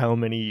 is how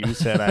many you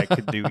said I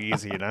could do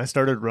easy, and I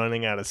started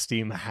running out of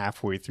steam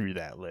halfway through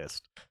that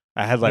list.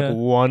 I had like Yeah.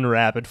 one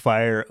rapid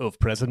fire of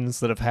presidents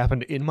that have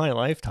happened in my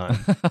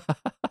lifetime.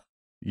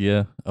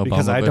 Yeah. Obama,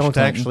 Because I Bush, don't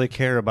Clinton. actually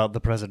care about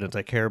the president.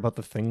 I care about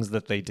the things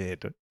that they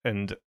did.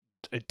 And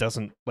it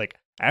doesn't, like,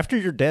 after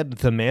you're dead,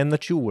 the man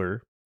that you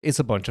were is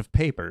a bunch of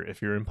paper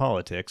if you're in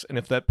politics. And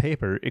if that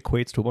paper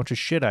equates to a bunch of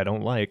shit I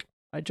don't like,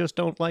 I just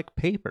don't like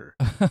paper.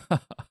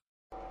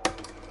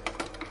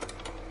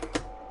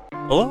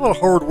 A lot of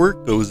hard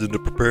work goes into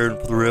preparing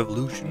for the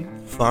revolution,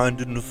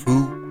 finding the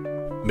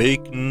food,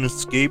 making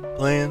escape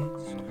plans.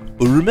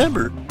 But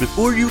remember,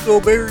 before you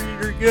go bury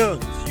your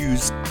guns,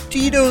 use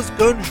Tito's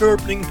gun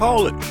sharpening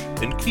polish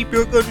and keep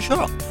your gun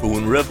sharp for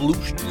when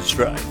revolution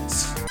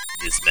strikes.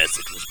 This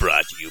message was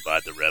brought to you by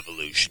the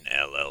Revolution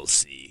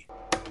LLC.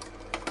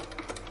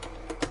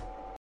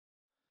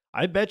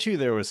 I bet you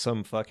there was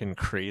some fucking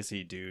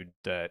crazy dude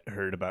that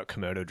heard about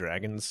Komodo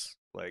dragons,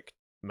 like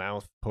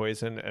mouth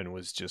poison, and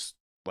was just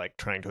like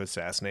trying to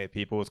assassinate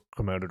people with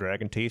Komodo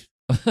dragon teeth.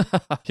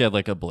 Yeah,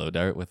 like a blow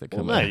dart with a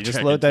Well, Komodo no, you just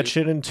dragon load that tooth.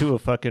 shit into a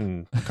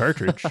fucking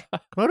cartridge.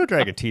 Komodo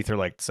dragon teeth are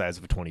like the size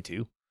of a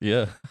 22.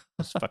 Yeah.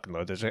 Just fucking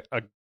load that shit.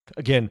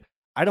 Again,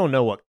 I don't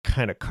know what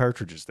kind of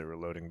cartridges they were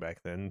loading back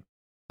then.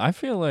 I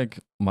feel like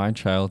my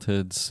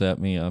childhood set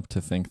me up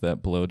to think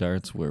that blow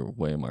darts were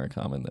way more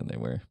common than they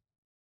were.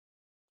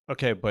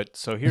 Okay, but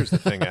so here's the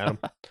thing, Adam.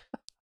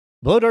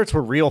 Blow darts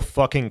were real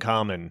fucking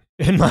common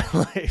in my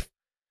life.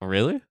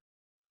 Really?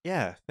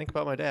 Yeah, think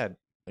about my dad.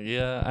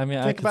 Yeah, I mean,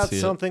 I Think could about see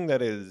something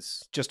that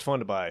is just fun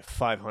to buy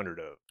 500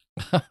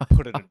 of.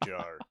 Put it in a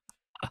jar.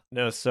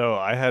 No, so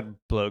I had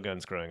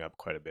blowguns growing up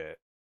quite a bit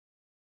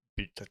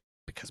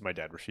because my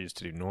dad refused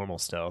to do normal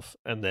stuff.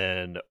 And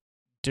then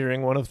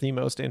during one of the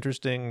most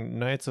interesting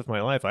nights of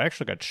my life, I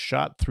actually got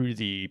shot through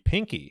the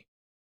pinky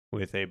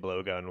with a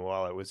blowgun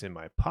while it was in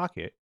my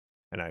pocket.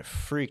 And I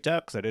freaked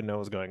out because I didn't know what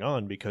was going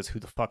on because who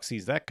the fuck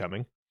sees that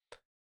coming?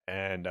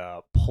 And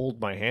pulled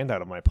my hand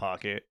out of my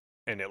pocket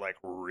and it like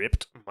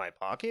ripped my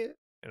pocket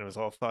and it was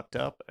all fucked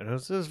up. And it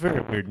was a very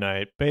weird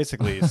night.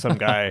 Basically, some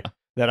guy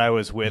that I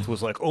was with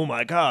was like, "Oh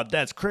my God,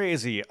 that's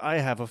crazy. I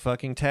have a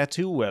fucking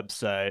tattoo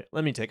website.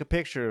 Let me take a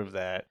picture of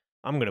that.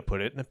 I'm going to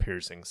put it in the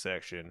piercing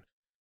section."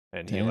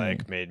 And he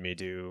like made me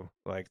do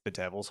like the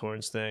devil's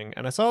horns thing.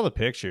 And I saw the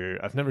picture.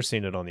 I've never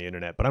seen it on the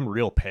internet, but I'm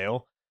real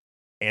pale.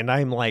 And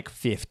I'm like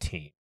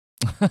 15,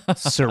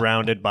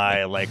 surrounded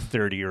by like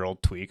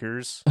 30-year-old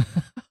tweakers.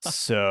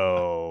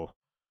 So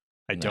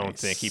I don't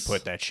think he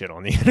put that shit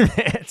on the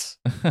internet.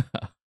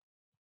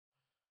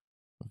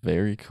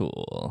 Very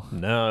cool.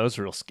 No, it was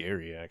real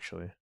scary,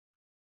 actually.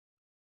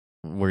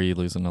 Were you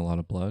losing a lot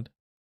of blood?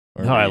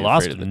 Or No, were I you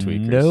lost afraid of the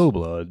tweakers? no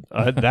blood.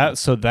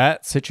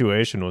 That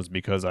situation was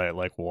because I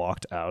like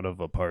walked out of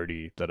a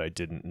party that I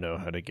didn't know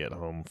how to get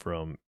home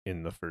from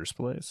in the first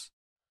place.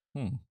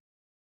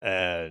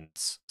 And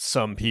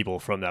some people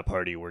from that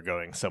party were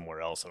going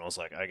somewhere else, and I was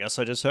like, I guess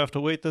I just have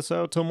to wait this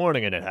out till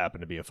morning. And it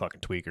happened to be a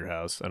fucking tweaker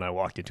house, and I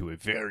walked into a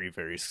very,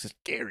 very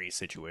scary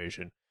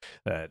situation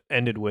that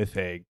ended with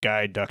a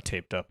guy duct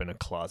taped up in a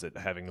closet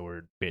having the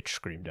word bitch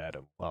screamed at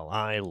him while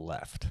I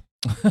left.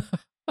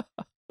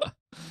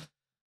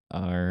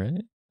 All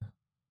right.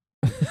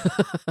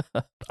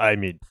 I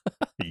mean,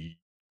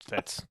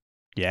 that's,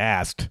 you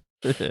asked.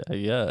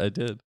 Yeah, I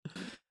did.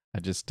 I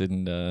just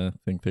didn't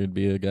think there'd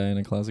be a guy in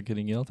a closet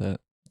getting yelled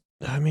at.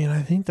 I mean,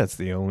 I think that's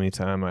the only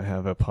time I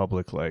have a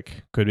public,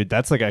 like, could be,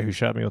 that's the guy who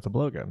shot me with the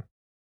blowgun.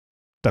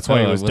 That's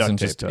why he was it duct wasn't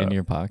taped just up. in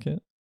your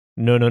pocket?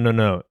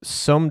 No.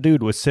 Some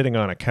dude was sitting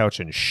on a couch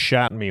and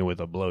shot me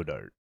with a blow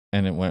dart.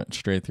 And it went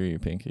straight through your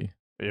pinky.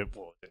 It didn't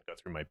go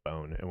through my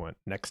bone. It went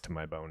next to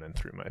my bone and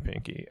through my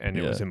pinky. And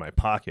it Yeah. was in my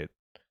pocket.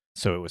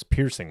 So it was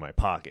piercing my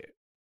pocket.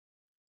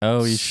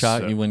 Oh, he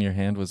shot So- you when your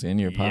hand was in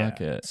your Yeah.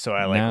 pocket. So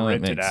I Now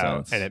ripped it makes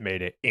out sense. and it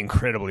made it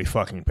incredibly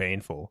fucking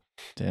painful.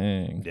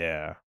 Dang,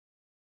 Yeah.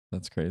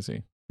 that's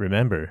crazy.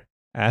 Remember,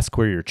 ask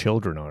where your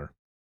children are.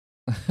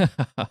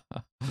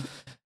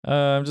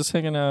 I'm just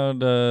hanging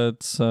out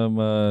at some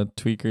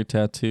tweaker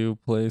tattoo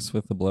place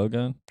with the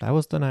blowgun. That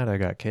was the night I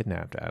got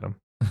kidnapped, Adam.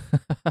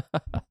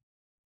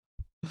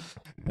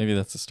 Maybe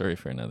that's a story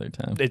for another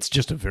time. It's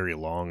just a very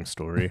long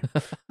story.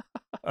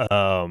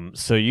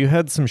 So you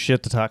had some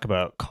shit to talk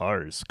about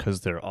cars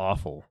because they're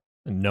awful.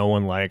 And no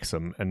one likes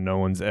them, and no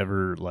one's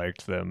ever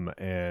liked them.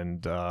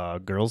 And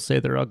girls say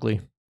they're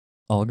ugly.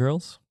 All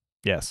girls?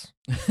 Yes,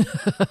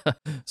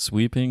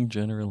 Sweeping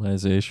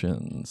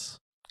generalizations.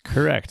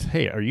 correct.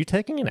 Hey, are you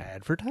taking an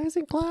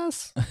advertising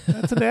class?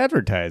 That's an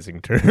advertising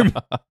term.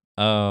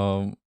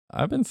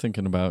 I've been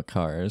thinking about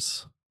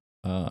cars,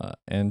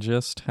 and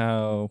just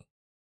how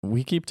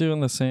we keep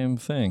doing the same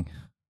thing,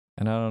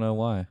 and I don't know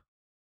why.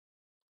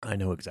 I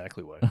know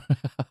exactly why.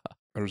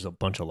 There's a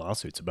bunch of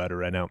lawsuits about it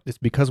right now. It's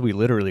because we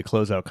literally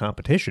close out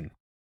competition.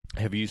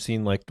 Have you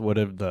seen like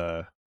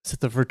is it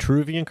the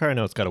Vitruvian car? I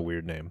know it's got a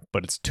weird name,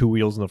 but it's 2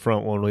 wheels in the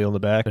front, 1 wheel in the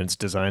back, and it's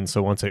designed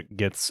so once it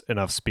gets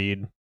enough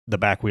speed, the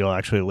back wheel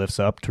actually lifts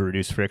up to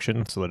reduce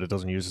friction so that it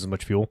doesn't use as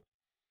much fuel.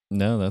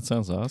 No, that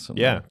sounds awesome.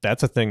 Yeah,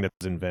 that's a thing that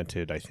was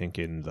invented, I think,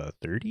 in the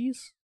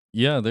 30s.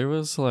 Yeah, there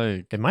was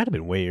like It might have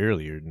been way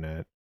earlier than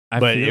that, I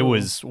but it feel-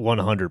 was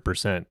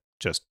 100%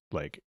 just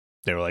like,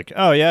 they were like,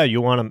 oh yeah,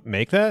 you want to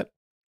make that?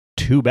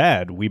 Too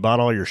bad. We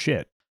bought all your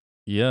shit.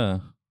 Yeah.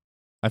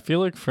 I feel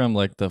like from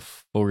like the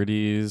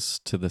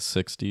 40s to the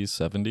 60s,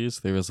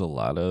 70s, there was a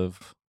lot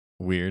of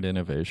weird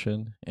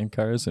innovation in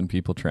cars and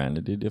people trying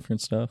to do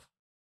different stuff.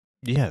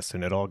 Yes,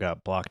 and it all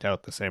got blocked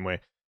out the same way.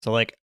 So,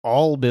 like,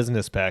 all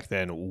business back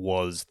then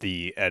was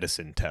the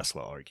Edison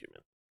Tesla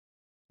argument.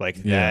 Like,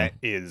 Yeah.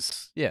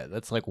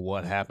 that's like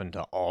what happened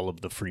to all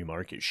of the free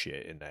market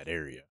shit in that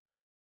area.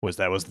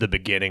 That was the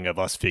beginning of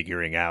us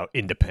figuring out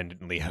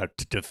independently how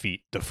to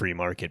defeat the free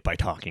market by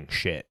talking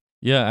shit.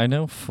 Yeah, I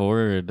know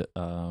Ford,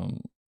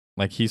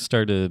 like he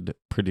started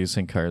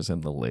producing cars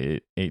in the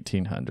late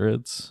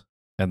 1800s,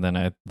 and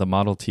then the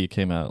Model T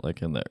came out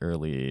like in the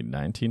early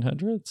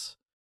 1900s.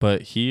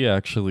 But he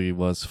actually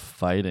was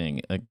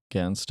fighting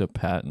against a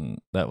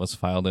patent that was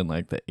filed in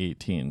like the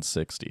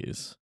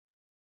 1860s.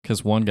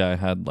 Because one guy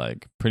had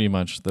like pretty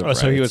much the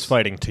So he was rights.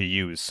 fighting to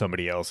use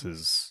somebody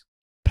else's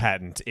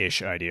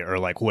patent-ish idea or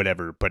like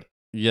whatever, but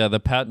Yeah, the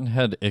patent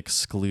had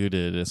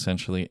excluded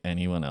essentially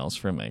anyone else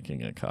from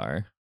making a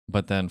car.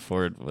 But then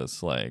Ford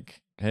was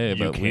like, hey, you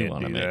but we can't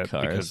want to do make that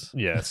cars.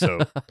 because, so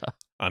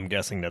I'm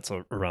guessing that's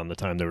around the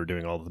time they were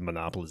doing all the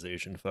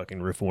monopolization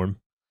fucking reform.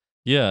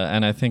 Yeah,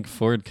 and I think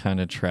Ford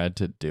kind of tried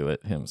to do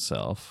it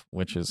himself,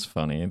 which is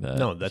funny that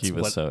No, that's he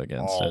was what so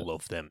against all it.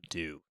 of them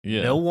do.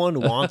 Yeah. No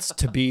one wants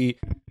to be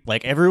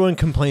like, everyone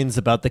complains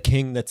about the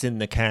king that's in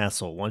the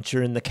castle. Once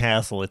you're in the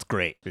castle, it's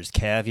great. There's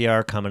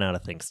caviar coming out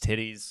of things'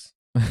 titties.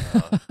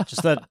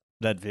 Just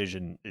that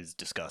vision is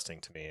disgusting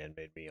to me and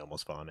made me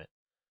almost vomit.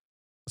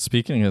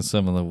 Speaking of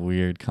some of the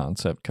weird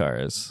concept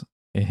cars,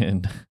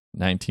 in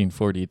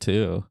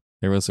 1942,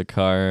 there was a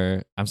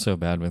car. I'm so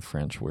bad with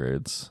French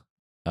words.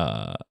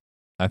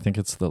 I think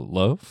it's the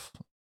Loaf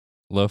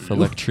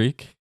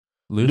Electrique.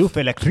 Louf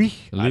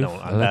électrique. I'm Louf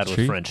bad with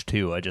électrique. French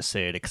too. I just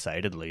say it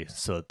excitedly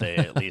so that they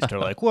at least are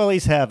like, well,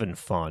 he's having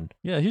fun.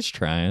 Yeah, he's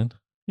trying.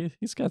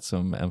 He's got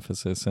some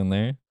emphasis in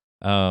there.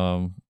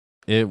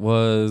 It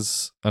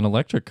was an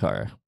electric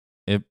car.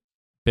 It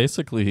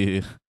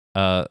basically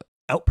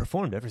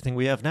Outperformed everything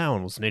we have now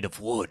and was made of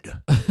wood.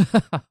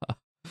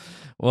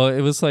 well,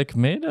 it was like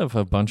made of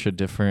a bunch of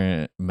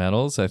different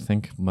metals, I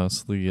think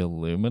mostly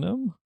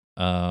aluminum.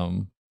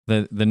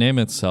 The name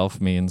itself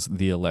means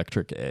the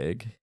electric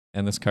egg,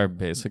 and this car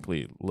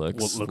basically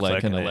looks Looks like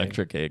like an an egg.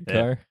 electric egg Yeah.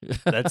 car.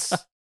 That's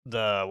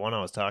The one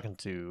I was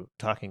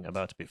talking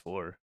about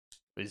before,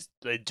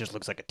 it just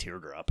looks like a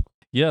teardrop.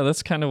 Yeah,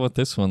 that's kind of what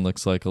this one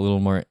looks like. A little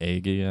more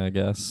eggy, I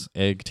guess.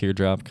 Egg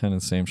teardrop, kind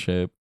of same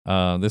shape.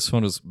 This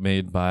one was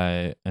made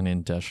by an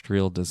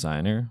industrial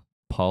designer,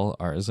 Paul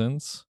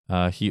Arzens.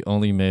 He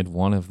only made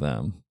one of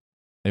them.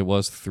 It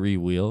was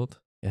 3-wheeled.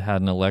 It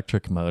had an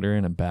electric motor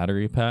and a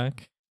battery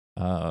pack.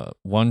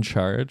 One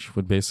charge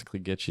would basically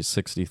get you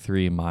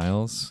 63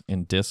 miles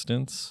in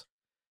distance,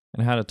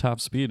 and had a top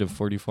speed of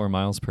 44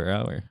 miles per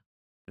hour.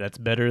 That's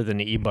better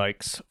than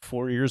e-bikes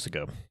 4 years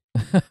ago.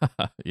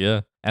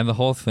 Yeah. And the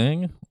whole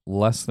thing,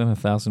 less than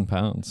 1,000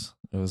 pounds.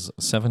 It was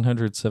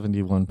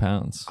 771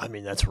 pounds. I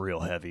mean, that's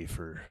real heavy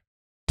for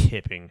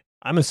tipping.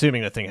 I'm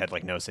assuming that thing had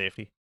like no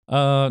safety.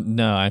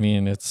 No, I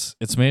mean it's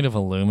made of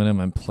aluminum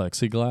and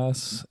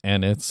plexiglass,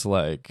 and it's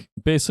like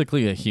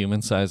basically a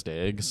human-sized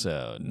egg.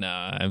 So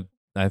no,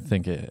 I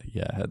think it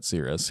had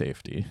zero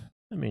safety.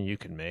 I mean, you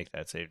can make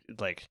that safe.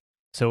 Like,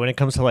 so when it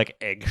comes to like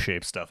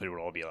egg-shaped stuff, it would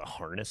all be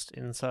harnessed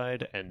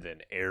inside and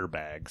then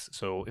airbags.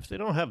 So if they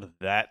don't have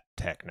that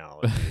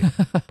technology,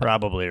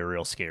 probably a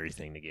real scary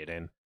thing to get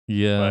in.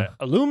 Yeah,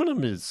 But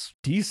aluminum is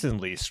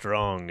decently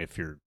strong if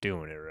you're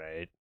doing it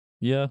right.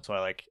 yeah, So I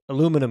like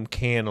aluminum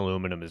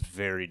is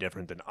very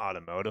different than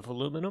automotive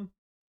aluminum.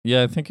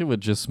 yeah. I think it would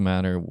just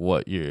matter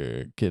what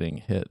you're getting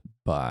hit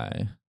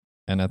by,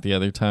 and at the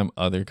other time,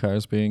 other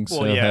cars being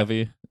so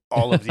heavy.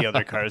 All of the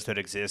other cars that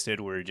existed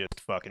were just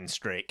fucking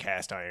straight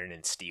cast iron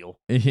and steel.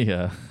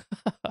 Yeah,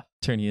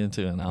 turn you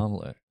into an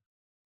omelet,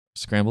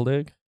 scrambled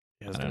egg.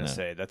 I was I going don't to know.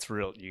 say, that's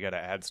real. You got to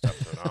add stuff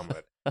to an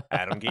omelet.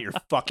 Adam, get your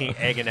fucking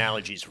egg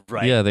analogies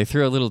right. Yeah, they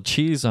throw a little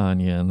cheese on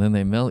you and then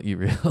they melt you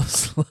real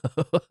slow.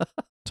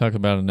 Talk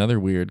about another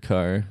weird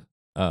car.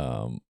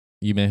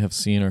 You may have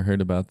seen or heard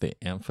about the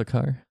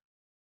Amphicar.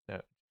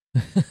 No.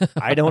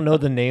 I don't know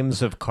the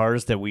names of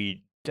cars that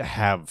we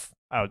have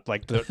out.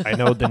 Like, I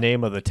know the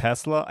name of the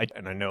Tesla,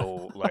 and I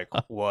know, like,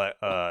 what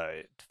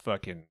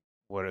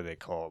what are they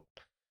called?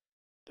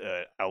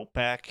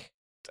 Outback.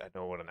 I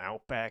know what an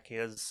Outback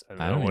is.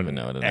 I don't even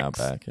know what an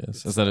Outback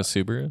is. Is that a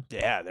Subaru?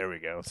 Yeah, there we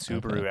go.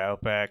 Subaru Okay.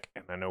 Outback,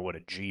 and I know what a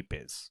Jeep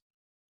is,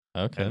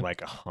 Okay. and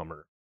like a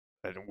Hummer.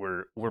 And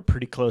we're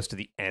pretty close to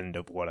the end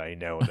of what I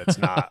know. That's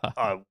not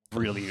a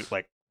really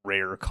like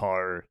rare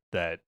car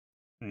that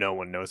no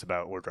one knows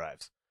about or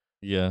drives.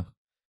 Yeah.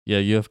 Yeah,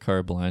 you have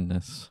car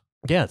blindness.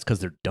 Yeah, it's because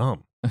they're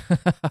dumb.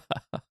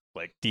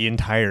 Like, the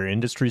entire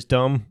industry's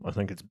dumb. I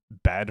think it's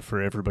bad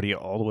for everybody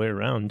all the way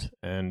around.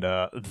 And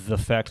the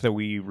fact that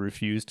we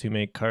refuse to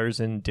make cars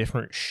in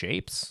different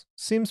shapes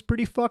seems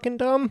pretty fucking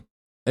dumb.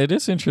 It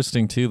is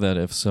interesting, too, that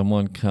if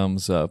someone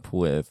comes up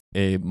with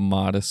a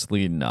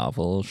modestly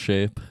novel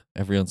shape,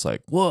 everyone's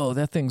like, whoa,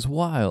 that thing's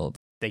wild.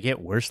 They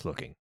get worse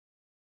looking.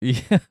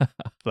 Yeah.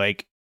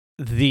 Like,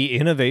 the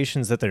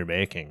innovations that they're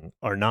making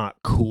are not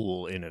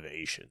cool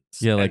innovations.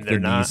 Yeah, like And the they're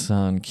not.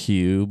 Nissan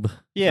Cube.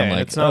 Yeah, I'm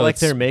like, it's not oh, like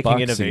they're it's making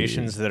boxy.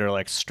 innovations that are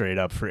like straight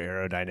up for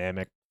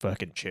aerodynamic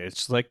fucking shit.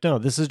 It's like, no,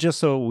 this is just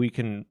so we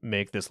can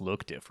make this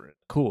look different.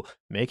 Cool.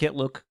 Make it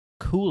look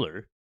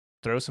cooler.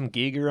 Throw some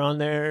Giger on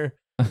there.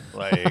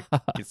 Like,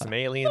 get some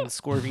alien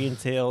scorpion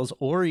tails,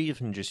 or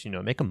even just,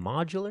 make them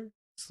modular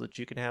so that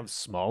you can have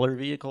smaller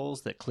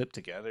vehicles that clip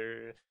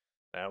together.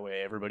 That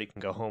way everybody can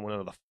go home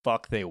whenever the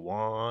fuck they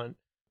want.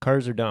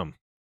 Cars are dumb.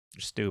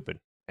 They're stupid.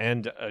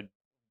 And a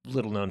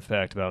little known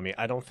fact about me,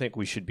 I don't think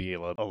we should be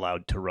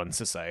allowed to run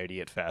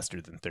society at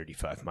faster than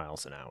 35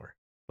 miles an hour.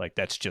 Like,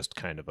 that's just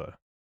kind of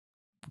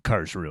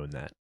cars ruin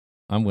that.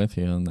 I'm with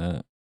you on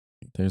that.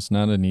 There's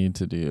not a need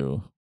to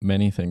do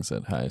many things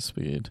at high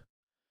speed.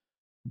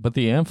 But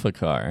the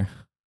Amphicar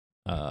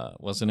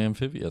was an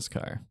amphibious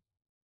car,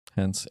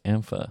 hence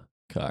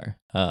Amphicar.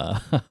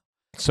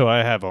 So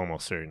I have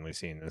almost certainly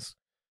seen this.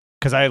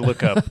 Because I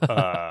look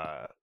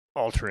up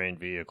all-terrain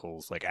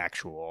vehicles, like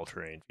actual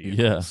all-terrain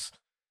vehicles,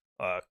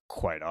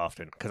 quite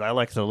often. Because I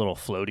like the little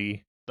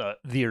floaty,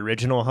 the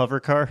original hover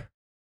car.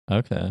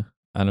 Okay.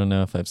 I don't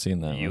know if I've seen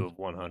that You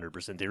one.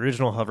 100%. The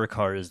original hover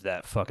car is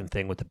that fucking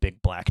thing with the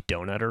big black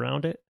donut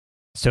around it.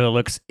 So it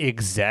looks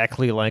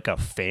exactly like a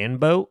fan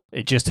boat.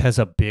 It just has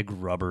a big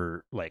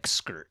rubber like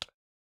skirt,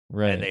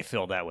 Right. and they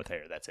fill that with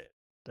air. That's it.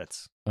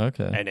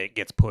 Okay. And it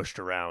gets pushed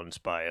around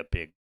by a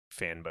big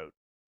fan boat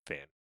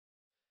fan.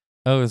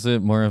 Oh, is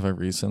it more of a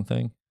recent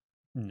thing?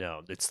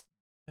 No, it's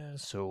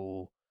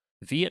so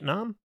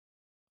Vietnam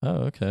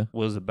Oh, okay.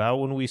 was about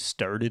when we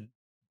started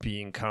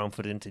being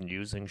confident in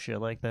using shit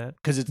like that,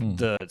 because it's Hmm.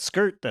 the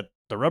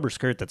rubber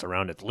skirt that's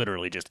around it's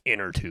literally just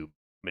inner tube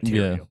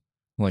material.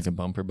 Like a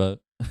bumper butt.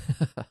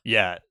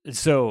 Yeah.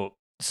 So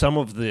some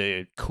of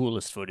the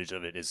coolest footage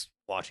of it is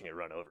watching it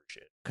run over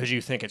shit. Because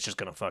you think it's just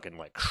going to fucking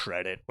like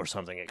shred it or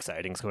something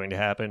exciting's going to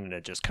happen. And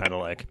it just kind of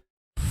like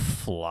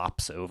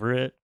flops over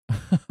it.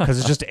 Because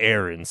it's just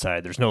air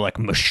inside. There's no like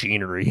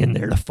machinery in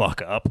there to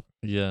fuck up.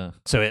 Yeah.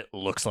 So it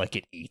looks like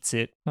it eats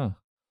it.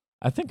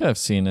 I think I've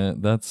seen it.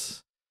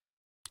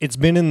 It's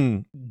been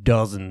in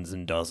dozens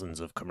and dozens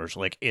of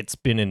commercials. Like, it's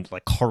been in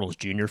like Carl's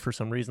Jr. for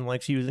some reason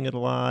likes using it a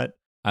lot.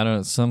 I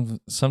don't know.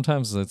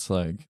 Sometimes it's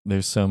like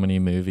there's so many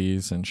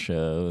movies and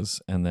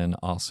shows, and then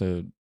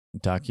also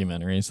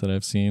documentaries that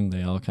I've seen.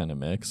 They all kind of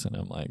mix, and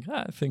I'm like,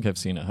 I think I've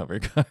seen a hover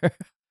car.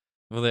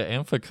 Well, the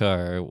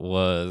Amphicar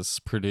was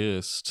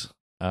produced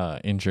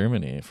in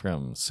Germany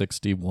from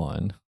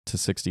 61 to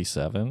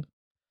 67,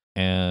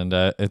 and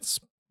it's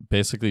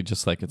basically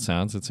just like it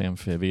sounds. It's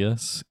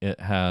amphibious.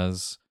 It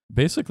has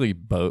basically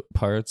boat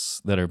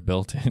parts that are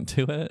built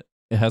into it.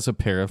 It has a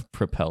pair of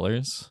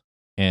propellers,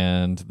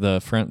 and the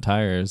front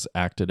tires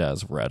acted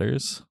as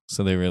rudders.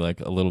 So they were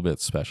like a little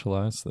bit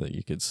specialized so that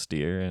you could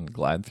steer and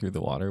glide through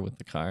the water with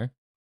the car.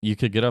 You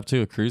could get up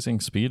to a cruising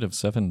speed of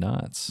 7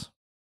 knots,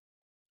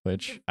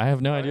 which I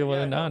have no idea what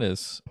a knot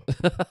is.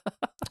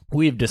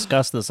 We've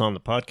discussed this on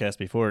the podcast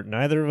before.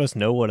 Neither of us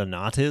know what a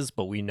knot is,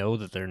 but we know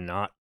that they're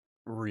not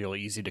real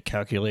easy to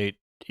calculate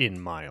in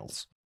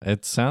miles.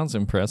 It sounds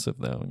impressive,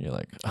 though, when you're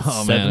like,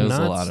 oh, man, it was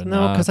a lot of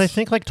knots. No, because I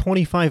think like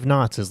 25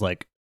 knots is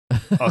like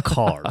a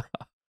car.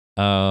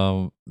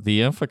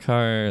 The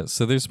Amphicar,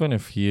 so there's been a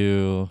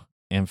few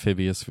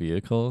amphibious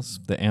vehicles.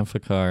 The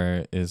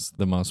Amphicar is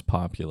the most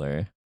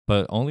popular,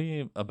 but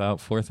only about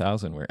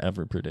 4,000 were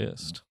ever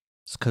produced.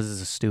 It's because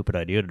it's a stupid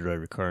idea to drive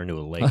your car into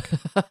a lake.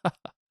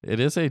 It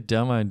is a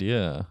dumb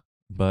idea,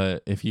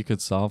 but if you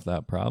could solve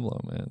that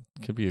problem,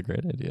 it could be a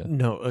great idea.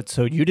 No,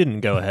 so you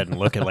didn't go ahead and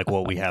look at like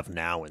what we have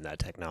now in that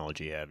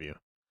technology, have you?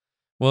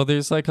 Well,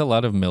 there's like a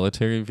lot of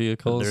military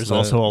vehicles. There's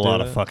also a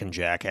lot of fucking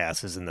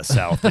jackasses in the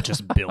South that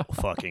just built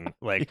fucking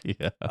like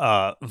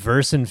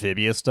Verse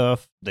Amphibia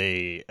stuff.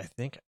 I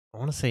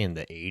want to say in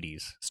the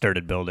 80s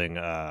started building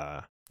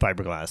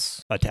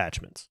fiberglass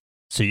attachments.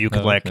 So you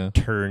could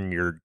turn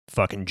your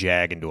fucking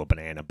Jag into a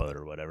banana boat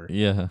or whatever.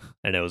 Yeah.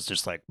 And it was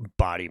just like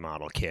body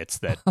model kits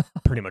that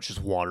pretty much just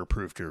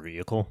waterproofed your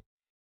vehicle.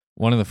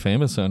 One of the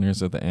famous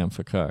owners of the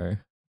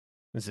Amphicar.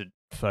 Is it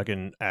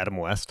fucking Adam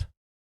West?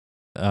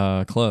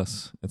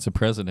 Close. It's a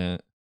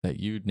president that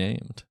you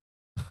named.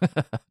 Lyndon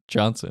I was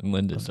Johnson.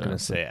 going to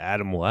say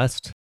Adam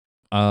West.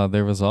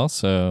 There was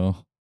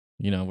also,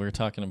 we were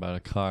talking about a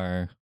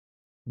car,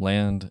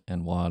 land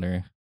and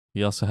water.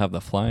 We also have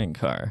the flying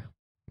car.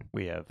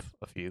 We have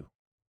a few.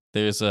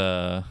 There's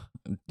do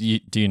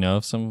you know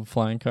of some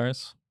flying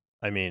cars?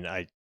 I mean,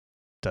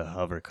 the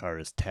hover car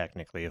is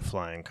technically a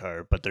flying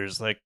car, but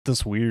there's like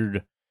this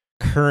weird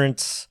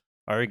current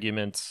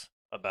argument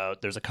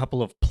about there's a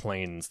couple of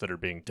planes that are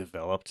being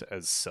developed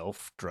as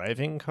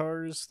self-driving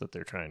cars that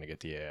they're trying to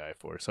get the AI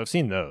for. So I've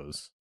seen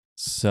those.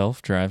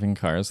 Self-driving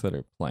cars that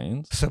are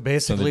planes? So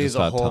basically so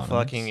the whole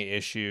fucking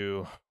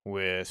issue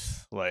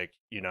with like,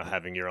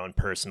 having your own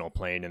personal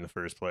plane in the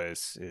first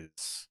place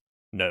is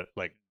no,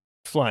 like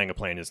flying a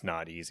plane is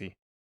not easy.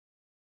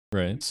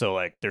 Right. So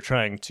like they're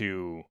trying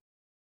to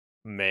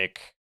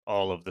make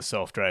all of the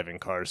self-driving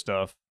car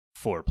stuff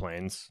for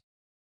planes,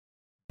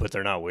 but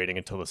they're not waiting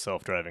until the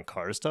self-driving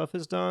car stuff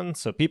is done.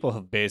 So people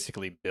have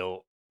basically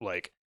built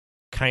like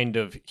kind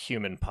of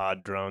human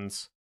pod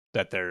drones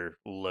that they're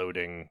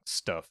loading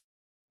stuff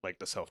like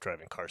the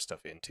self-driving car stuff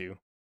into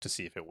to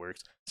see if it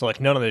works. So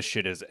like none of this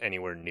shit is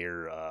anywhere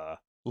near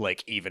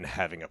like even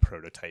having a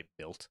prototype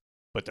built,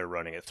 but they're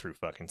running it through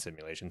fucking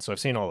simulation. So I've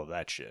seen all of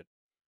that shit.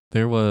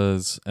 There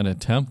was an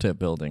attempt at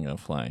building a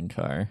flying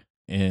car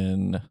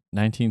in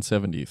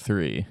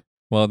 1973.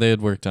 Well, they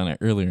had worked on it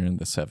earlier in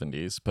the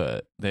 70s,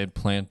 but they had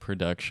planned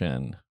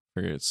production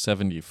for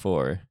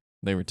 74.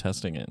 They were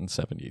testing it in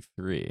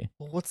 73.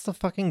 Well, what's the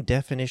fucking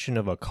definition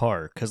of a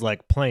car? Because,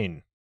 like,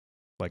 plane.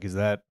 Like,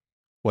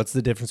 what's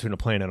the difference between a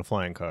plane and a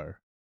flying car?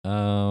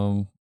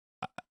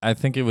 I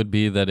think it would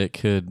be that it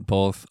could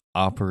both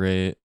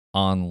operate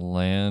on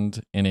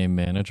land in a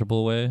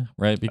manageable way,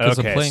 right? Because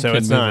a plane can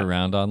move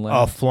around on land.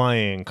 A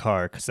flying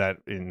car, because that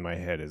in my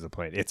head is a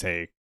plane. It's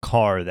a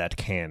car that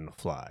can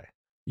fly.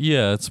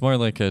 Yeah, it's more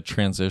like a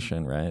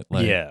transition, right?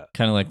 Like,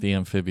 kind of like the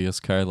amphibious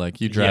car.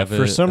 Like you drive it.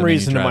 For some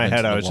reason in my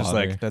head, I was just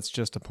like, "That's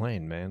just a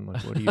plane, man.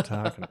 Like, what are you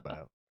talking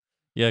about?"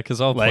 Yeah,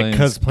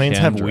 because planes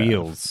have drive.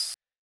 wheels.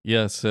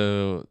 Yeah,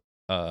 so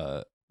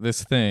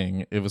this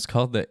thing, it was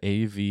called the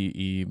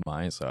AVE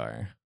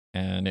Mizar,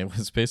 and it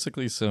was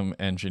basically some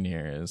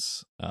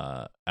engineers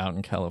out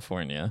in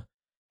California,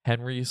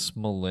 Henry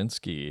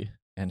Smolinski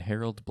and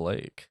Harold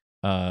Blake,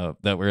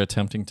 that were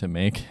attempting to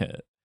make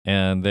it.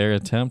 And their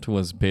attempt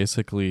was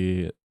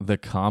basically the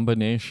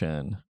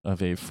combination of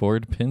a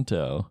Ford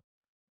Pinto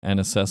and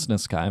a Cessna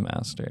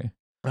Skymaster.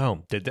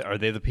 Oh, are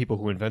they the people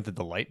who invented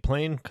the light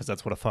plane? Because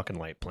that's what a fucking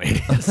light plane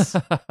is.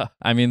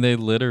 I mean, they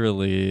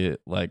literally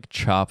like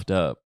chopped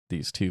up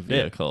these two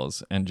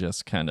vehicles and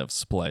just kind of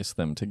spliced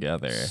them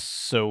together.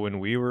 So when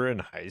we were in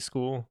high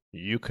school,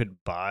 you could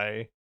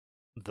buy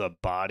the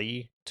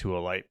body to a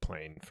light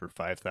plane for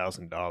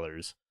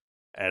 $5,000.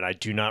 And I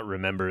do not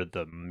remember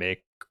the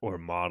make or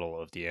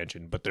model of the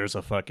engine, but there's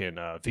a fucking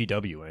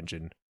VW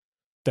engine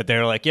that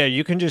they're like, yeah,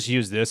 you can just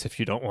use this if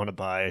you don't want to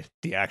buy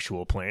the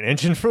actual plane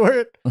engine for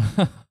it.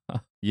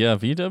 Yeah,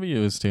 VW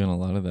is doing a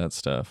lot of that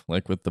stuff,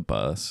 like with the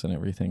bus and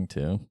everything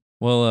too.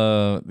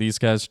 Well, these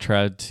guys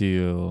tried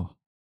to,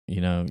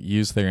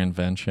 use their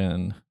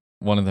invention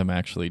one of them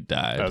actually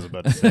died. I was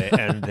about to say,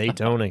 and they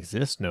don't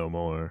exist no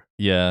more.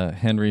 Yeah,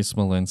 Henry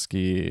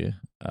Smolinski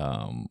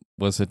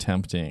was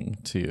attempting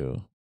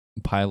to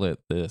pilot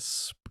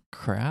this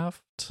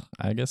craft.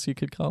 I guess you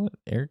could call it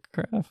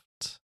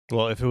aircraft.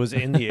 Well, if it was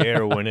in the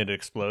air when it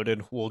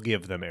exploded, we'll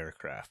give them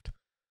aircraft.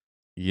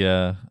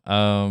 Yeah.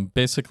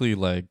 Basically,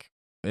 like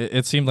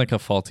it seemed like a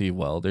faulty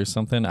weld or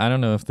something. I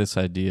don't know if this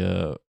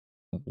idea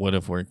would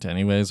have worked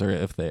anyways, or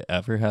if they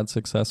ever had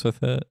success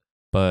with it.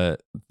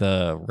 But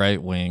the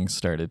right wing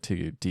started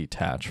to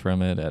detach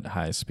from it at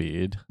high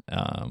speed.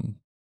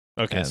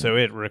 Okay, so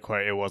it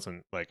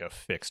wasn't like a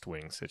fixed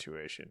wing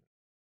situation.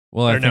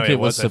 Well, I think it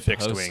was a supposed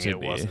fixed wing. to It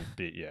be. wasn't.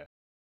 Yeah.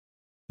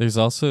 There's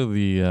also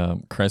the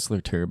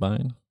Chrysler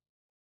turbine.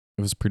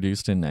 It was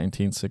produced in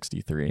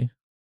 1963.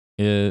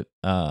 It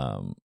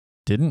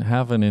didn't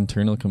have an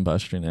internal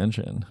combustion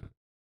engine.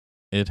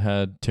 It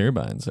had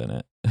turbines in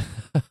it,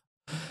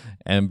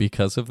 and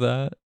because of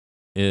that,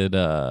 it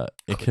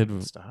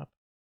could stop.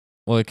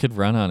 Well, it could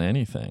run on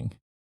anything,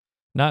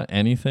 not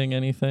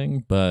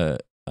anything,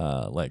 but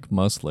like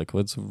most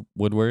liquids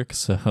would work.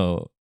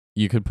 So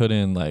you could put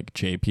in like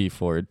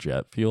JP4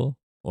 jet fuel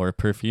or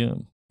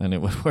perfume, and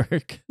it would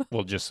work.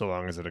 Well, just so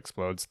long as it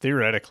explodes.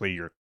 Theoretically,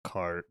 your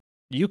car,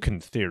 you can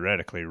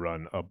theoretically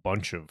run a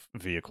bunch of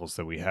vehicles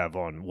that we have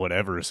on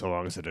whatever, so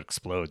long as it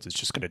explodes. It's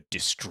just going to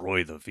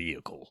destroy the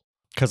vehicle.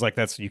 Because like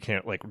you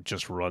can't like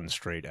just run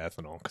straight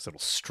ethanol because it'll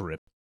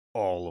strip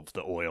all of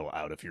the oil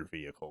out of your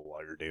vehicle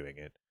while you're doing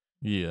it.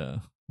 Yeah,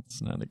 it's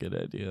not a good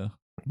idea.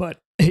 But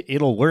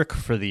it'll work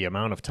for the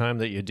amount of time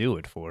that you do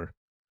it for.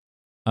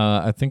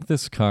 I think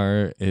this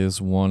car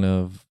is one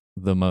of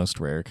the most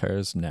rare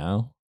cars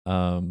now.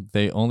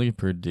 They only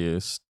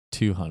produced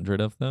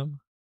 200 of them,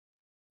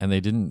 and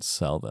they didn't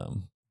sell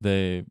them.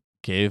 They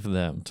gave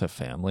them to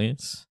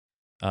families,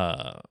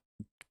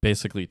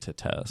 basically to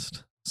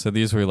test. So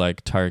these were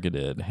like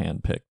targeted,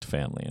 handpicked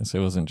families. It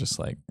wasn't just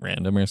like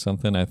random or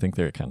something. I think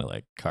they were kind of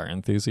like car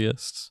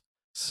enthusiasts.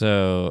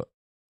 So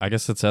I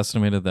guess it's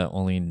estimated that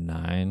only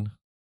 9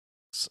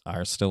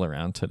 are still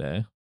around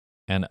today.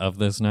 And of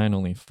those 9,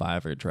 only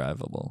 5 are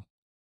drivable.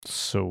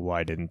 So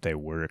why didn't they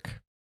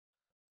work?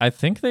 I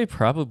think they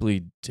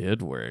probably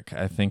did work.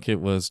 I think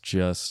it was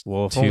just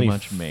if too only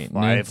much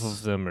maintenance. 5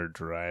 of them are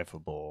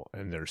drivable,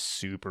 and they're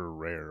super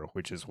rare,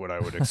 which is what I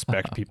would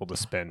expect people to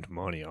spend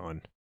money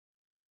on.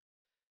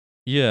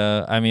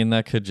 Yeah, I mean,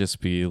 that could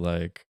just be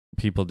like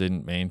people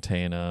didn't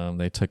maintain them.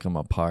 They took them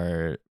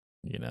apart.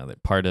 They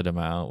parted them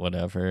out,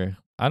 whatever.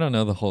 I don't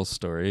know the whole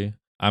story.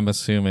 I'm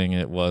assuming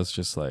it was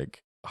just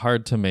like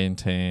hard to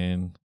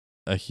maintain,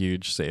 a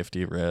huge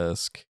safety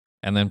risk,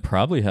 and then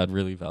probably had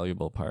really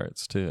valuable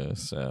parts too.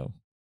 So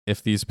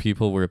if these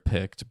people were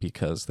picked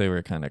because they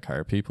were kind of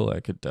car people,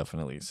 I could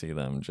definitely see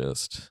them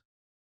just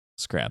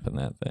scrapping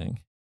that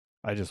thing.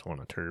 I just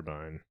want a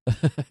turbine.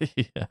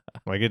 Yeah.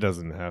 Like, it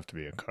doesn't have to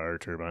be a car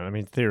turbine. I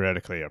mean,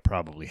 theoretically, I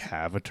probably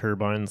have a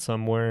turbine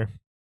somewhere.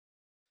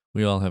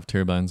 We all have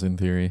turbines in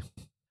theory.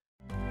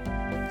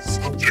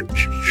 Subject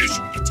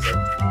deviation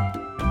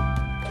detected.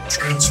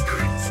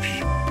 Transferring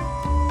feed.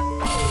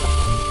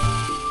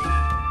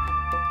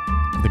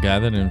 The guy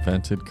that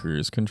invented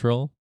cruise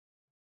control,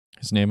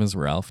 his name is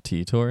Ralph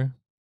Titor.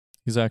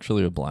 He's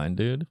actually a blind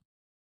dude.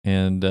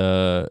 And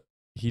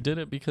he did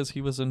it because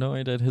he was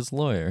annoyed at his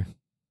lawyer.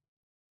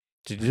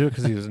 Did you do it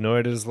because he was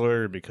annoyed at his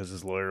lawyer, or because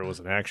his lawyer was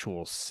an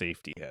actual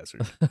safety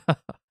hazard?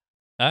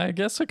 I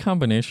guess a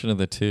combination of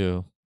the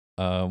two.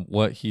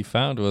 What he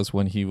found was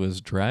when he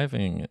was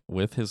driving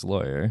with his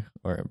lawyer,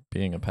 or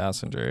being a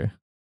passenger,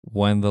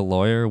 when the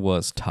lawyer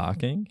was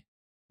talking,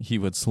 he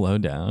would slow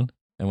down.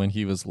 And when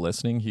he was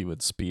listening, he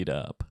would speed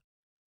up.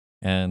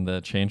 And the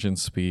change in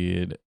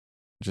speed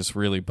just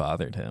really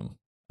bothered him.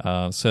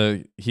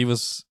 So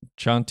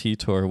John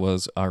Titor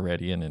was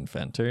already an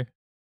inventor.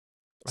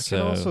 I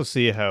can also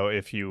see how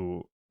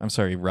I'm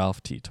sorry,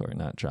 Ralph Titor,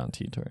 not John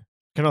Titor.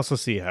 I can also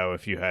see how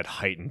if you had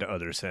heightened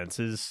other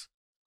senses,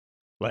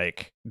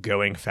 like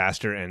going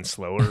faster and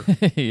slower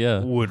Yeah.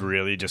 would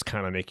really just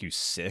kind of make you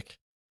sick.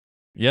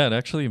 Yeah, it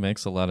actually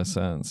makes a lot of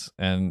sense.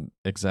 And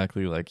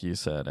exactly like you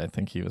said, I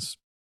think he was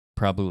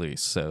probably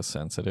so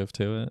sensitive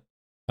to it.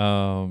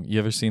 You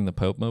ever seen the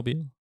Pope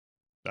Mobile?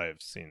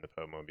 I've seen the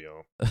Pope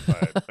Mobile.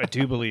 But I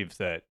do believe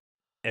that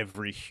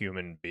every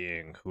human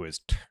being who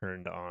has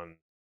turned on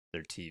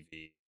their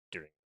TV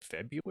during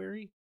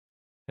February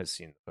has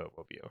seen the Pope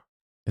Mobile.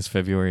 Is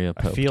February a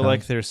Pope I feel time?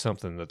 like there's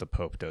something that the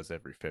Pope does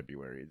every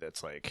February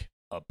that's like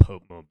a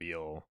Pope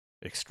Mobile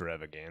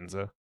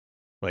extravaganza.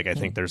 Like, I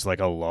think there's like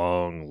a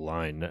long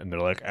line, and they're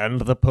like,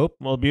 and the Pope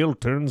Mobile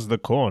turns the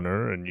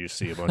corner, and you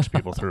see a bunch of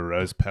people throw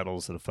rose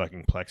petals at a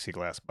fucking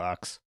plexiglass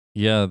box.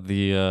 Yeah,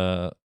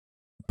 the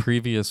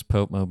previous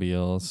Pope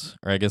Mobiles,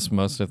 or I guess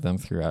most of them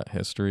throughout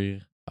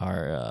history,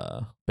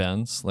 are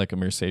Benz, like a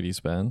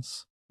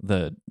Mercedes-Benz,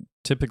 the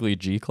typically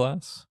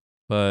G-Class.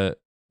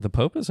 But the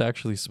Pope is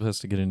actually supposed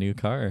to get a new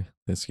car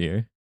this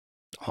year.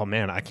 Oh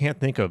man, I can't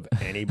think of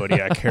anybody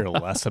I care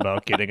less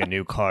about getting a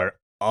new car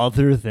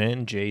other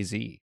than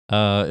Jay-Z.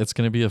 It's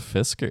going to be a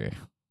Fisker.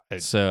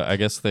 So I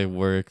guess they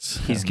worked.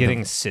 He's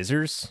getting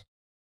scissors,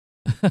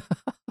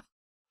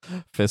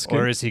 Fisker.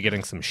 or is he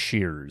getting some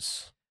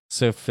shears?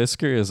 So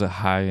Fisker is a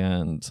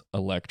high-end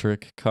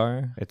electric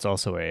car. It's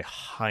also a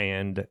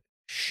high-end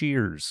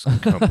shears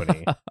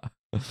company.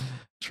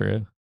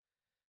 True.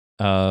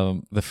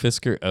 The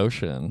Fisker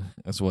Ocean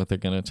is what they're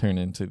going to turn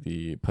into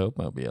the Pope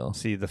Mobile.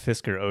 See, the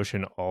Fisker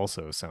Ocean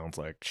also sounds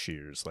like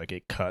shears. Like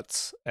it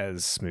cuts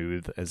as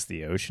smooth as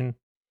the ocean.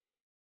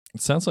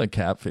 It sounds like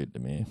cat food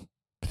to me.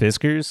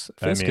 Fiskers?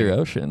 Fisker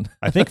Ocean.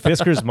 I think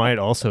Fiskers might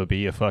also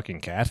be a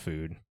fucking cat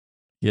food.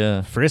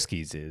 Yeah.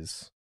 Friskies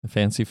is.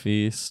 Fancy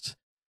Feast.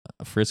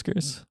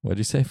 Friskers? What'd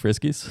you say?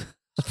 Friskies?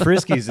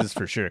 Friskies is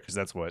for sure, because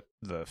that's what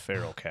the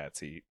feral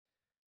cats eat.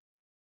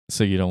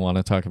 So you don't want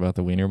to talk about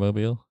the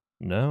Wienermobile?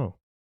 No.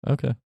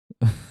 Okay.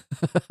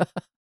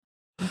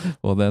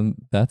 Well, then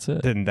that's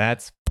it. Then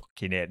that's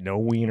fucking it.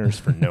 No wieners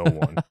for no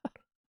one.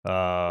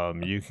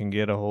 You can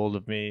get a hold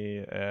of me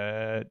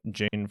at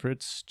Jane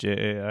Fritz,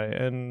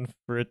 Jain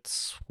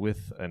Fritz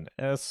with an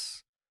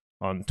S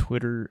on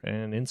Twitter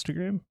and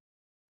Instagram.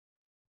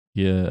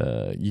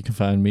 Yeah, you can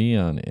find me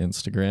on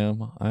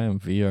Instagram. I am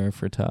VR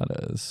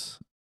Frittatas.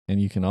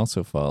 And you can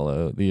also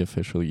follow the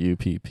official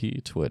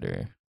UPP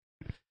Twitter.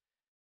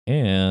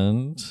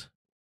 And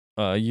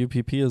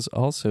UPP is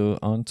also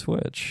on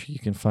Twitch. You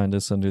can find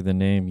us under the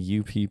name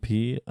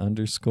UPP_playa.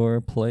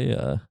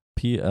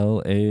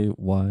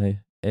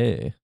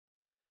 PLAYA.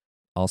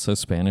 Also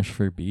Spanish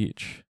for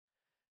beach.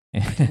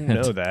 And, I didn't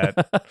know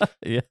that.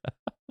 Yeah.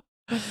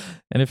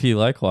 And if you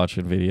like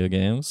watching video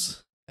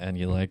games and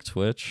you like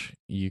Twitch,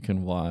 you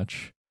can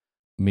watch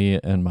me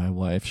and my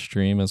wife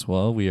stream as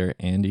well. We are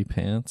Andy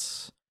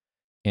Pants.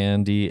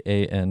 Andy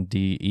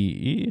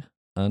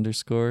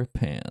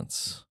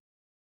ANDEE_pants.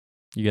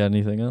 You got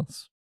anything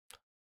else?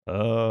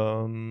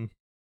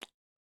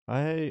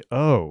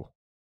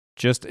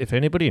 Just if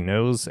anybody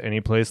knows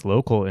any place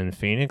local in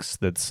Phoenix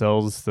that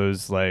sells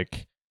those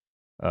like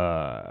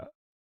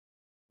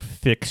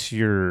fix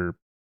your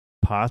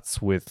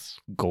pots with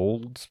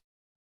gold,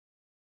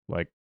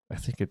 like I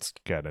think it's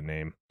got a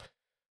name.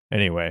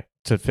 Anyway,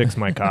 to fix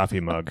my coffee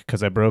mug,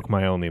 because I broke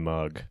my only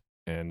mug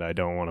and I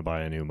don't want to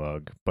buy a new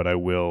mug, but I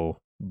will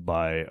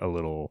buy a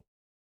little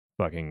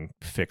fucking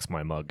fix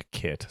my mug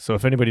kit. So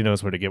if anybody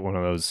knows where to get one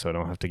of those so I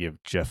don't have to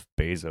give Jeff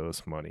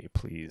Bezos money,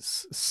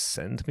 please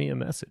send me a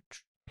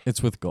message.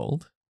 It's with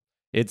gold?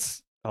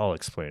 I'll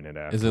explain it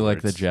after. Is it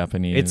like the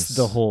Japanese? It's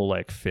the whole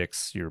like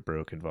fix your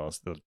broken vase,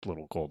 the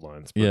little gold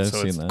lines. But, Yeah, I've so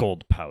seen it's that.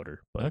 gold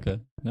powder. But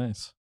Okay,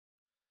 nice.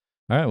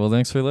 All right, well,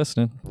 thanks for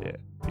listening. yeah,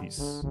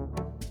 peace.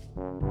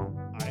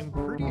 I'm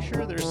pretty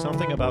sure there's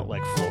something about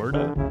like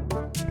Florida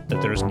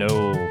that there's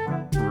no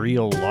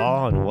real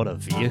law on what a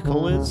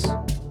vehicle is.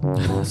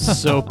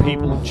 So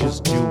people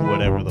just do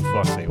whatever the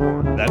fuck they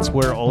want. That's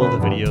where all of the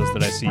videos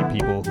that I see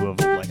people who have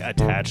like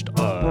attached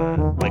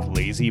like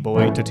Lazy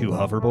Boy to 2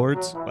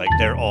 hoverboards, like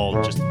they're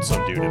all just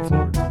some dude in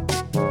Florida.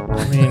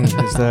 I mean,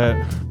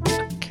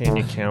 can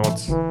you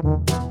count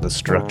the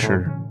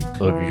structure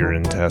of your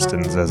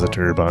intestines as a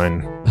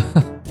turbine?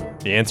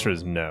 The answer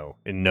is no.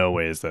 In no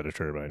way is that a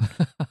turbine.